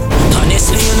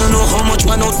 Honestly, you don't know how much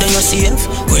man out there you save.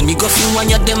 When me go through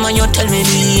one of them and you tell me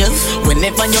leave.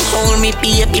 Whenever you hold me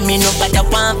baby, me no better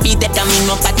want be that and me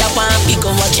no better want be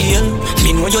go watch jail.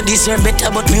 Me know you deserve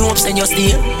better but me hope say you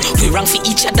stay. We wrong for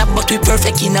each other but we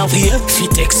perfect in a way. Fi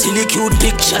take silly cute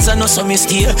pictures and no so me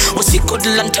stay. We see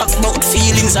cuddle and talk about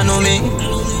feelings and know me.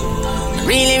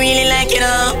 Really, really like you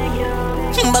know.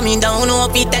 But me don't know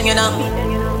if it tell you now.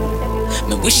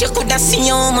 Me wish you coulda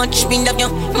seen how much me love you.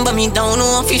 But me don't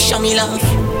know if you show me love.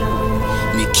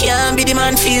 Me can't be the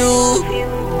man for you,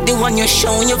 the one you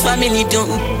show your family to.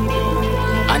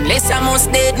 Unless I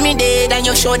must dead me dead and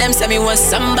you show them say me was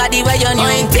somebody where you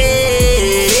knew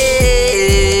paid.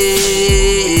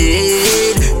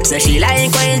 So she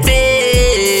like when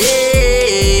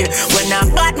paid. When a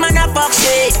bad man a fuck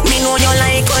shit, me know you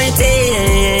like when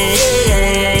paid.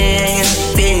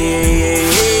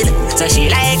 So she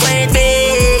like when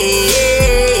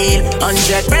paid.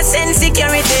 100%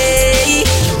 security.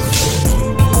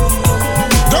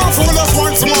 Don't fool us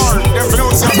once more. If you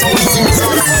don't see how it's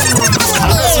all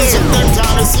unless you see them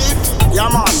can receive. Yeah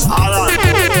man, alright.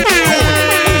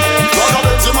 Rock up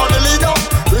the on the leader.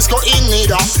 Risco in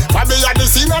neither. Probably at the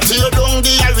scene to you down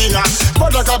the arena.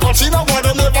 But like a Pacino, but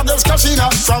they never gets casino.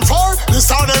 From far,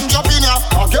 this how them jump in ya.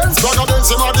 Against rock up the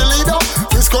on the leader.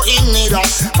 Risco in neither.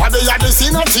 Probably at the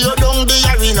scene to you down the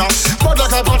arena. But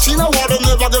like a Pacino, but they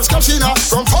never gets casino.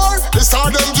 From far, this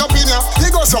how them jump in ya. He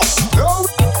goes up. No.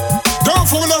 Don't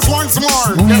fool us once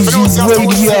more. Weezy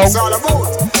Radio. It's all about.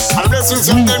 And blessings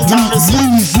of them time to see.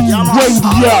 Weezy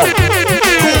Radio.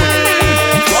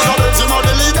 Rock up the team of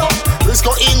the leader.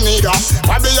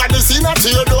 scene,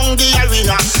 tear down the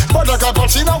arena. But like a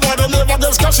Pacino, what them never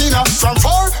gets Casino. From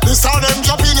far, the star them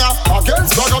jump in ya.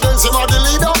 Against God, against him, the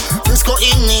leader. Frisco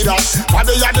in neither. But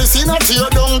they had the scene, tear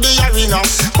down the arena.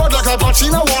 But like a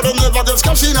Pacino, what them never gets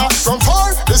Casino. From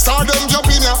far, the star them jump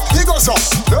in ya. He goes up.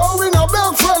 No, we no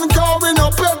big friend, car, we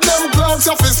no pet them. Clouds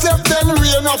off his step, then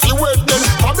rain off your wet them.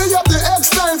 But they have the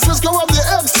X-Time, Frisco have the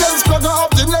X-Tense. Plug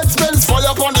up the next Benz, fire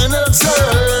upon the next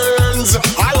ends.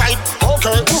 Alright,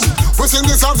 okay, we sing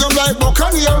the songs them like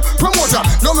Buccaneer. Promoter,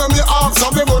 no make me ask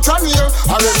of the Buccaneer.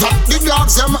 I raise up the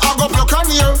dogs them, I go pluck on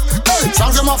here. Hey,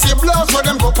 songs them off your blouse where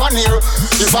them go pan here.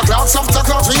 If a cloud soft a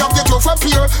cloud, we have the tough up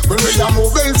here. When we are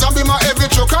moving, and be my every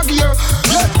truck a gear.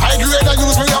 Yeah, I grade I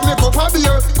use me have me cup of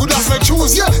beer. Good as me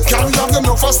choose, yeah, can't have them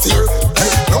no first year.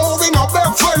 Hey, no, we no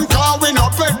beg friend, car we no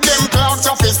pet them. Clouds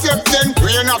off his step then,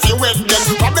 rain off your wet them.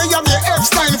 But they have the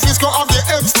X-Time, Frisco of the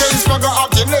X-Tense. Plug up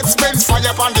the next Benz, fire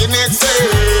upon the next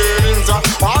ends.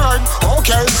 Alright,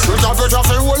 okay. We talk to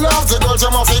Jaffe all off. The girls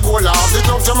them off the go off. The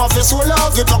dogs them off the soul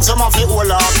off. The dogs them off the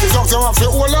all off. The dogs them off the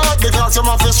all off. The dogs them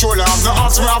off the soul off. The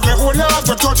hearts me have the all off.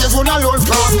 The touches when I load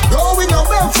class. No, we no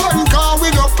beg friend, car we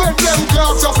no pet them.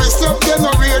 Clouds off his step, then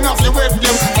the rain off the wet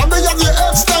them. And they have the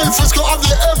X-Time, Frisco of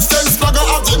the X-Tense. Plug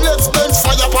up the next Benz,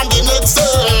 fire upon the next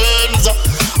ends.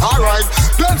 Alright,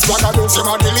 let's back and don't see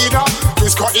my leader.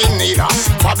 Frisco in neither.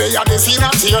 For they are the scene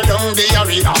and tear down the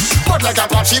arena. But like a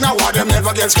Pacino, what them never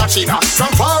gets Casino.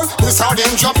 From far, we saw them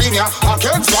jump in ya.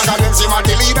 Against back and don't see my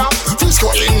leader.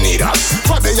 Frisco in neither.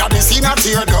 For they are the scene and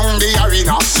tear down the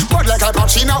arena. But like a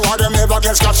Pacino, what them never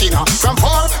gets Casino. From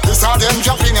far, we saw them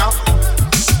jump in ya.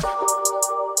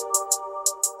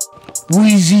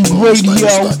 Weezy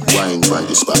Radio. Wine from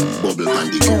the spot, bubble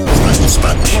from the goon from the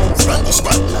spot, from the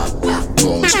spot.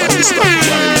 Bounce from the spot,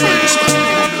 wine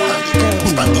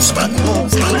from the spot, bubble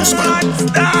from the spot, from the spot.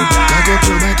 Cock up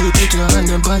your body, put your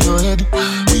hand up on your head.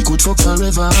 We could fuck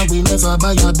forever and we never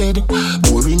buy a bed.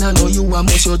 Boring, I know you are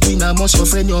most your twin, I must your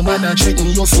friend. Your man a threaten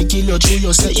you, fi kill your tree,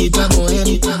 you say it a go ahead.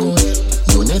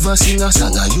 You never sing a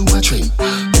song and you a train.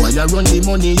 While you run the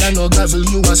money, I no gravel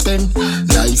you a spend.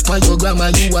 Life by your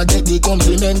grandma, you a get the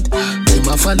compliment. Them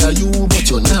a follow you, but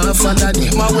you not follow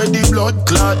them. I wear the blood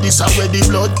clot this, I wear the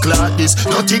blood clot this.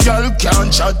 Dirty girl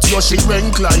can't chat, yo she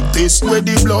rank like this. Wear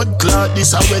the blood clot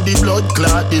this, I wear the blood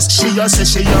clot this. She a say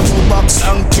she a go box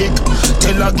and kick.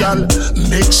 Tell a girl,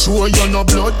 make sure you no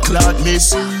blood clot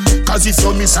miss. Cause if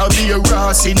you miss, I'll be a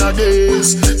ras in a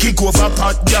days. Kick over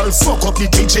pot, girl, fuck up the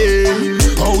kitchen.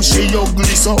 How she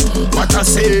ugly so, what I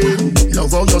say.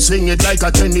 Love how you swing it like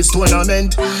a tennis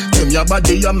tournament. Them your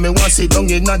body and me want sit down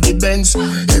in the Benz.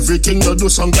 Everything you do,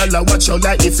 some girl I watch you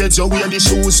like the feds. You wear the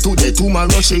shoes today,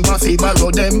 tomorrow she want to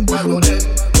borrow them.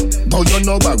 But you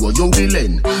no borrow, you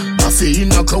willing. I feel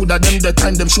in a crowd of them, the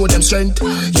time them show them strength.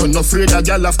 You're not afraid a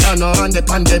girl after no hand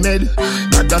upon them head.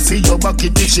 Gotta feel your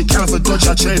bucket if she can't touch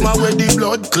a trend. I wear the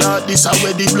blood clot this, I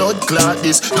wear the blood clot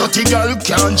this. Dirty girl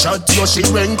can't chat, yo she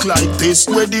rank like this.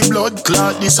 Wear the blood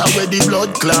clot this, I wear the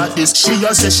blood clot this. She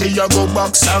a say she a go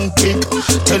box and kick.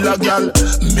 Tell a girl,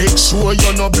 make sure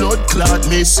you no blood clot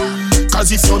miss.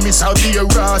 Cause if you miss, I'll be a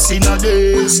ras in a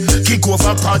days. Kick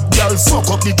over pot, girl,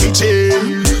 fuck up the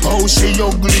kitchen. How she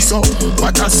ugly so,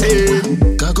 what I say.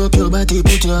 Cock up your body,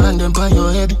 put your hand up on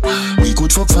your head. We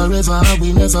could fuck forever and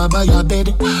we never buy a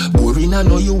bed. Boring, I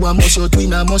know you a must your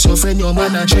twin, I must your friend. Your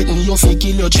man a threaten you, fi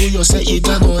kill your tree, you say it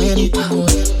a go ahead.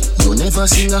 You never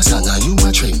sing a song and you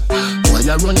a train. While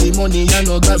you run the money, I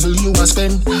no gravel you a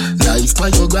spend. Life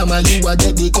by your grandma, you a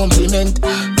get the compliment.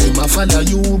 Them a follow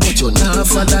you, but you not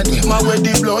follow them. I wear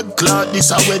the blood clot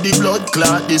this, I wear the blood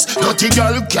clot this. Dirty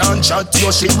girl can't chat, yo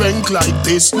she rank like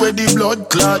this. Wear the blood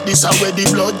clot this, I wear the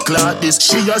blood clot this.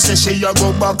 She a say she a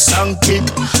go box and kick.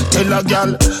 Tell a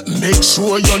girl, make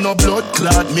sure you no blood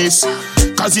clot miss.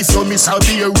 Cause if you miss, I'll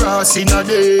be a ras in a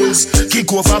days.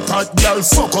 Kick over pot, girl,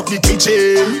 fuck up the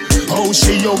kitchen. How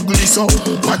she ugly so,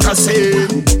 what I say.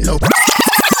 Look.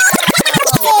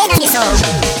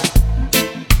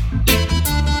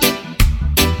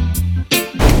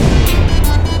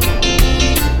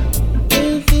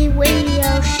 Weezy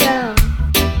Radio Show.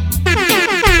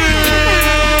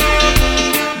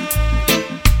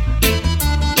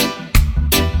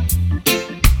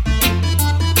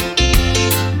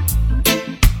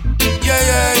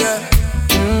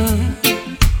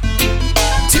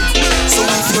 So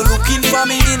if you're looking for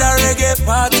me in a reggae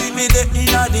party, me there in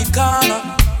the corner.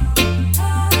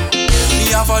 Me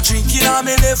have a drink in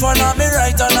me left and on me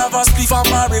right, and have a spliff of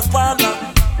marijuana.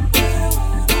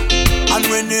 And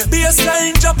when the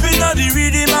bassline jump in the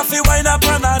rhythm, I feel wind up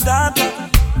and a dance.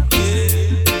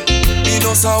 Me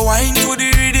just a wine to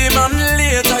the rhythm, and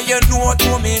later you know what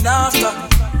coming after.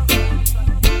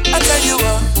 I tell you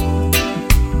what,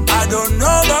 I don't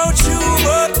know about you,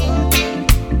 but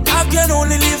I can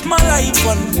only live my life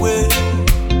one way.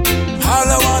 All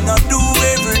I wanna do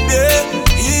every day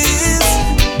is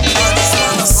I just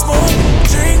wanna smoke,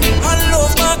 drink, and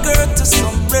love my girl to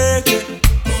some reggae.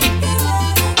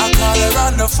 I call her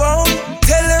on the phone,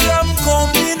 tell her I'm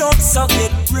coming up, so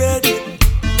get ready.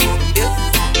 Yeah.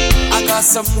 I got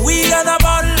some weed and a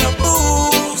bottle of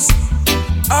booze.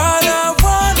 All I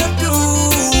wanna do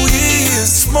is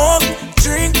smoke,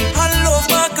 drink, and love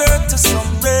my girl to some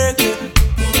reggae.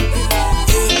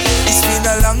 Yeah. It's been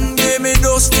a long day, me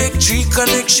those take 3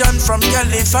 connection from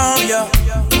California.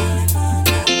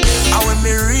 And when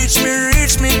me reach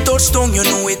me touchdown, you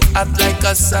know it hot like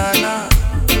a sauna.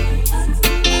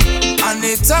 And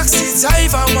the taxi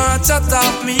driver want to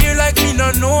talk me here like me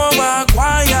no know about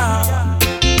choir.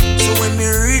 So when me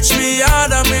reach me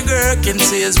yard and me girl can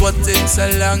say is what takes so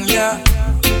long, yeah.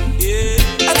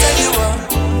 Yeah, I tell you what,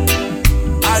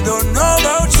 I don't know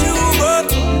about you, but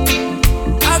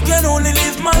I can only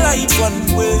live my life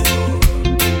one way.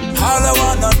 All I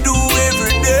wanna do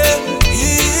every day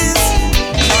is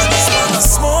I just wanna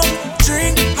smoke,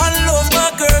 drink, and love my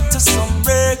girl to some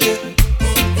reggae.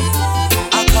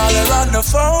 I call her on the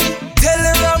phone, tell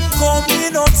her I'm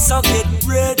coming up, so get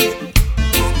ready.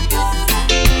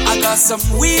 I got some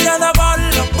weed and a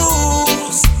bottle of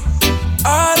booze.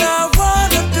 All I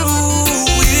wanna do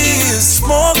is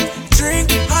smoke,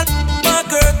 drink, and my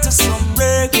girl to some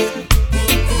reggae.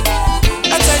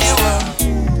 I tell you what.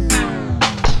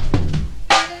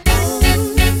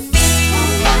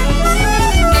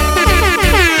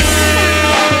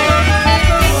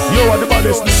 Yo, what the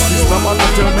baddest this is? No man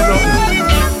tell me nothing.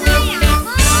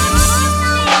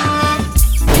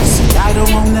 I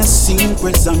don't wanna seem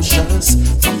presumptuous.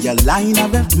 From your line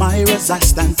of admirers I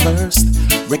stand first.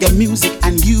 Reggae music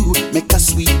and you make a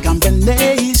sweet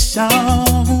combination.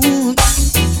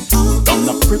 From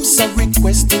the Crips I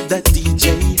requested the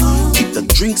DJ keep the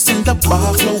drinks in the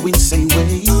bar flowing same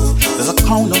way. There's a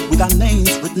corner with our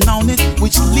names written on it,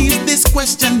 which leaves this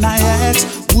question I ask: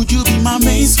 would you be my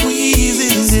main squeeze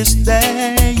in this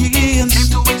day? Came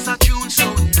to waste a tune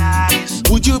so nice.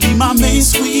 Would you be my main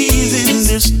squeeze in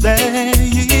this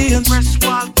day? Press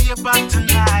wallpaper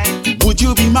tonight. Would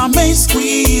you be my main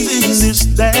squeeze in this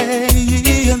day?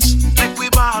 Make we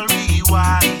ball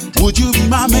rewind. Would you be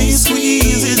my main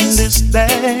squeeze in this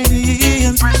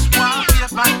day? Press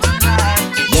wallpaper tonight.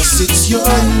 Yes, it's your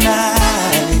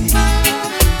night.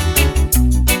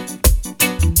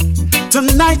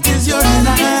 Tonight is your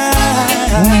night.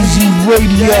 Weezy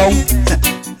Radio.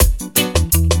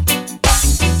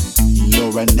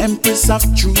 You're an empress of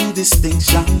true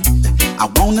distinction. I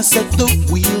wanna set the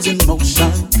wheels in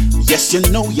motion. Yes, you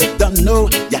know, you don't know,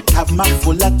 you have my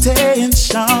full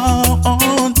attention.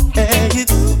 Hey,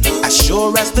 as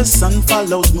sure as the sun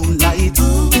follows moonlight,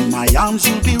 in my arms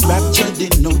you'll be raptured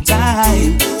in no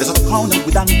time. There's a corner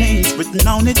with our names written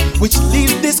on it, which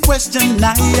leaves this question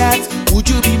I ask: would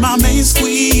you be my main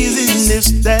squeeze in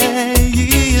this day?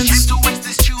 Came to waste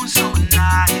this tune so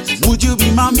nice. Would you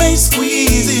be my main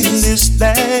squeeze in this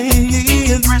day?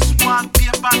 Press one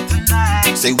paper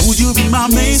tonight. Say, would you be my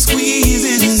main squeeze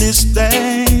in this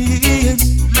day?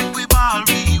 Make we ball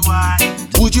rewind.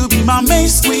 Would you be my main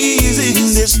squeeze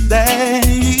in this day?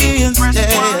 Press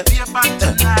one paper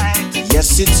tonight.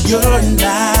 Yes, it's your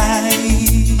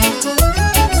night.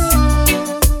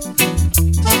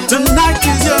 Tonight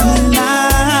is your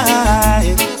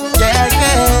night. Yeah,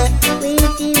 yeah.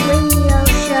 Weezy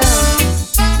Radio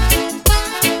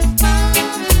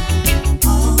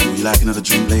Show. You like another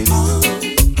drink, lady?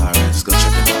 Alright, let's go check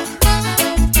the bar.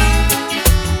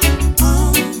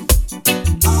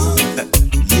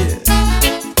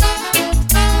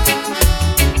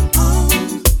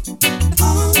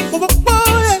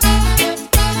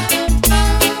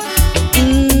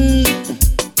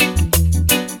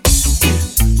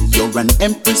 An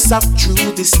empress of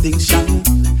true distinction.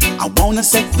 I wanna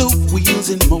set the wheels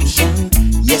in motion.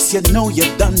 Yes, you know, you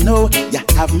don't know, you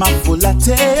have my full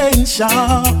attention.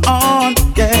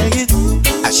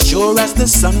 Yeah, as sure as the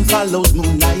sun follows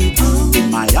moonlight,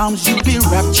 in my arms you'll be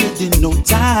raptured in no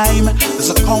time. There's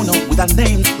a corner with our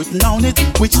names written on it,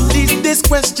 which leads this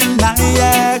question I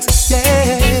ask. Yeah,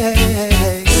 yeah, yeah,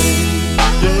 yeah.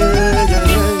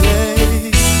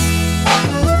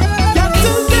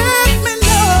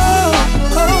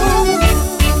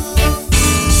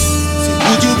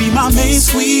 My main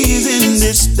squeeze in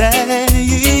this day.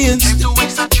 Came to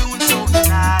waste a tune so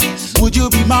nice. Would you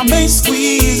be my main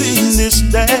squeeze in this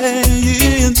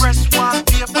day? Press one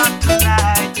paper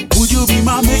tonight. Would you be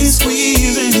my main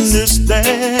squeeze in this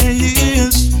day?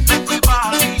 Make we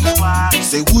ball rewind.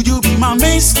 Say, would you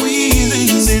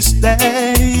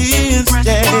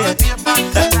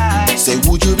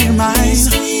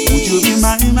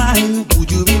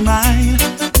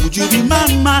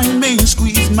mine, may you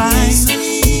squeeze mine?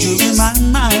 Would you be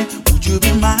mine? Would you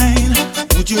be mine?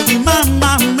 Would you be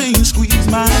mine, may you squeeze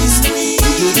mine?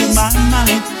 Would you be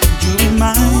mine? Would you be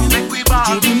mine? Would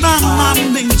you be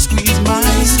mine, may you squeeze mine?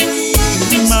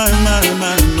 Would you be mine,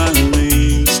 may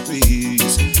you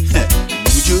squeeze?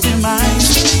 Would you be mine?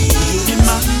 Would you be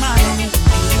mine?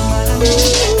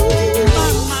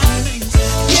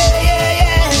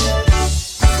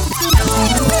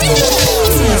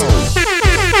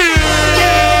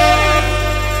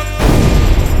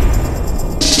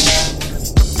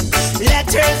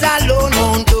 Letters alone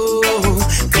won't do.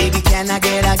 Baby, can I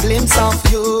get a glimpse of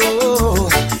you?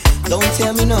 Don't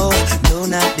tell me no, no,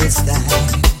 not this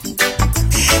time.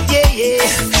 Yeah,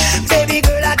 baby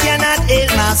girl, I cannot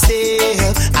help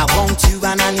myself. I want you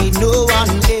and I need no one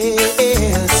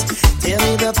else. Tell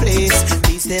me the place,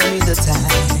 please tell me the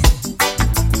time.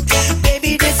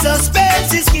 Baby, this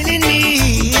suspense is killing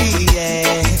me,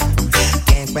 yeah.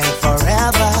 Can't wait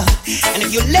forever. And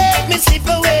if you let me slip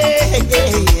away,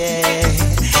 yeah,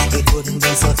 it wouldn't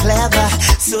be so clever.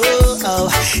 So,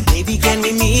 baby, can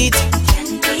we meet?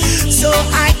 So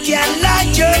I can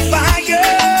light your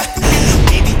fire.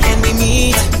 Baby, can we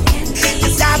meet?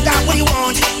 'Cause I've got what you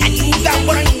want and you got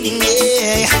what I need,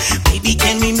 yeah. Baby,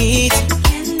 can we meet?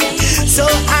 So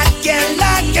I can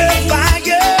light your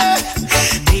fire.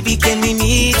 Baby, can we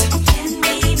meet?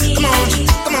 Come on,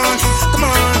 come on, come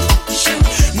on.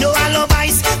 No, I love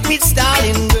ice with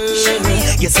Stalin,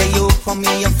 girl. You say you for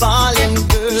me, you're falling,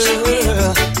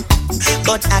 girl.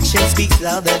 But action speaks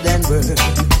louder than words.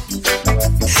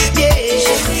 Yeah,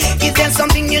 is there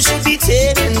something you should be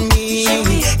telling me?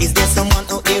 Is there someone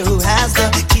out there who has the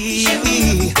key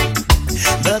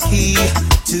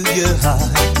to your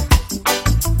heart?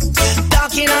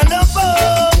 Talking on the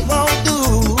phone won't do.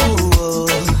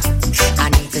 I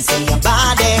need to see your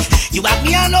body. You have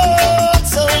me alone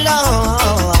so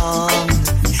long,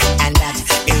 and that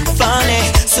ain't funny.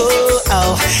 So,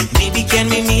 baby, can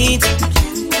we meet?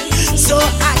 So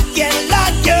I can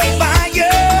light your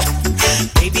fire.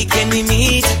 Baby, can we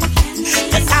meet?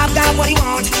 'Cause I've got what you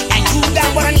want and you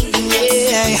got what I need,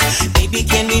 yeah. Baby,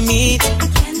 can we meet?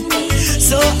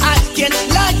 So I can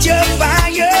light your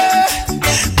fire.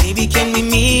 Baby, can we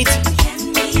meet?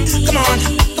 Come on,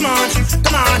 come on,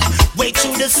 come on. Wait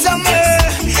through the summer,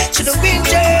 to the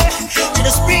winter, to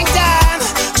the springtime,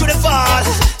 to the fall,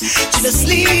 to the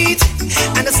sleet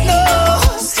and the snow,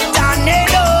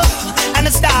 tornado and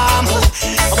the storm.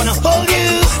 I wanna hold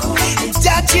you and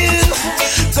touch you.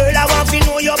 Girl, I want to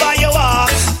know you by your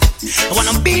walk. I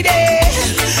wanna be there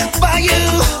for you.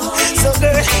 So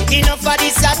girl, enough of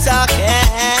this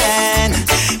talking.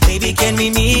 Baby, can we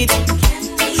meet?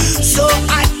 So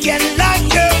I can light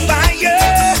your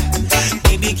fire.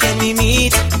 Baby, can we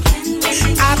meet?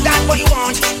 I've got what you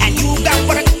want and you got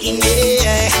what I need,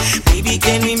 yeah. Baby,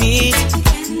 can we meet?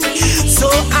 So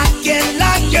I can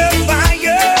light your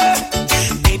fire.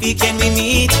 Baby, can we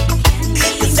meet?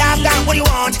 'Cause I've got what you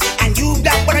want and you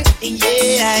got what I need,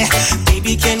 yeah.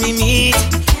 Baby, can we meet?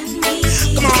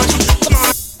 Come on, come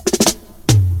on.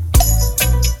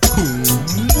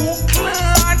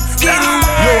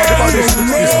 Yo, what about this?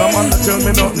 This man tell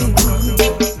me nothing.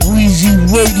 Weezy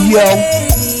Radio.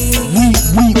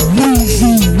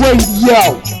 Weezy Radio.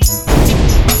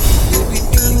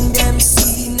 Everything them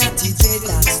see, not the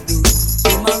dreadlocks do.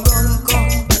 Them a run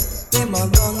come, them a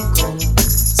run come.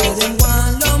 So them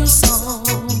want lump sum.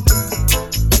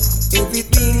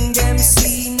 Everything them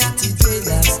see, not the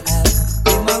dreadlocks have.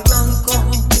 Them a run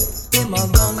come, them a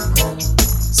run come.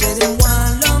 So them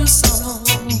want lump sum.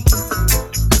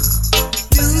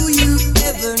 Do you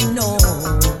ever know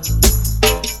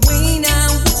when I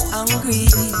was hungry?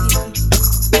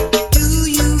 Do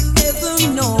you ever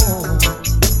know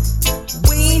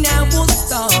when I was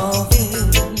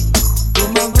starving?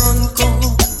 Them a run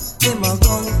come, them a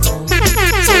run come.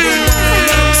 So them want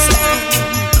lump sum.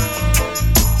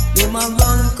 Them a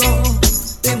run come,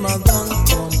 them a run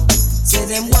come. Say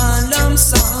them want lump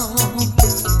sum.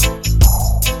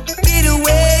 Be the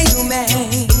way you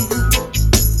man.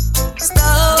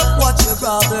 Stop what your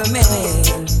brother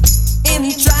man. Him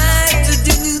try to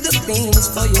do the things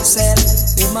for yourself.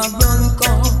 Them a run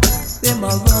come, them a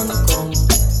run come.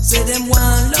 Say them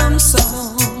want lump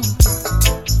sum.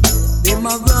 Them a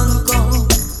run come,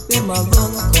 them a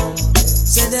run come.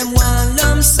 Say them want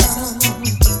lump sum.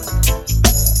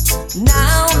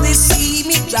 Now they see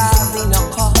me driving a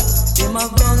car. Them a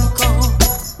run come,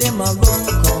 them a run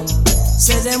come.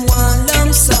 Say them want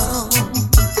lump sum.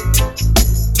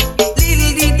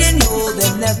 Little did they know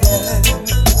them never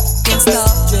can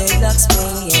stop dreadlocks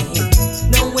pain.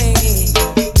 No way,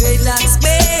 dreadlocks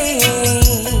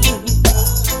pain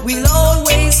will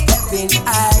always going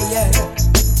higher.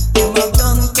 Them a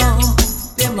run come,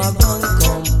 them a run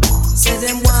come. Say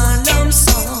them want lump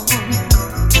sum.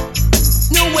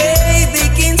 No way they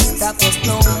can stop us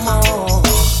no more.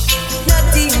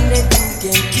 Nothing that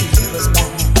you can keep us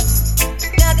back.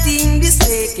 Nothing this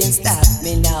way can stop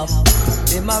me now.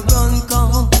 Them a run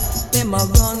come, them a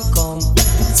run come.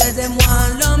 Say them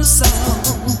want lump sum.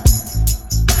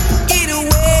 Get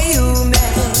away you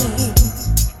man.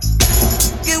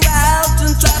 Go out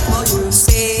and try for you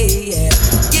say yeah.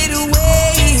 Get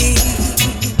away.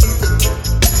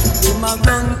 Them a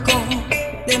run come,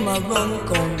 them a run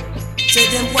come. Say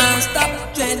them want stop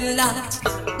dreadlocks.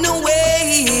 No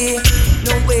way,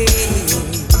 no way.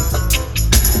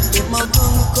 Them a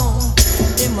run come,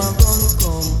 them a run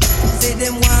come. Say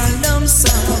them want lump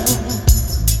sum.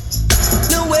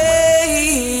 No way.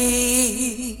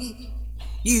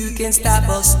 You can stop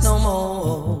us no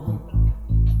more.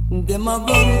 Them a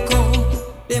run come,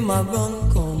 them a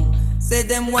run come. Say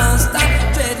them want stop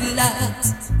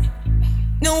dreadlocks.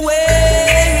 No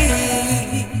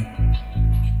way,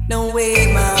 no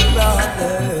way, my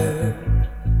brother.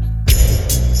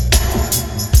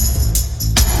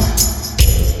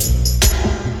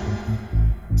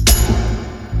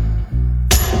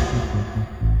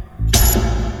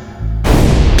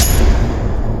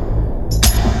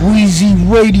 Weezy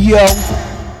Radio.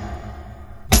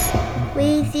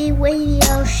 Weezy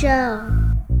Radio Show.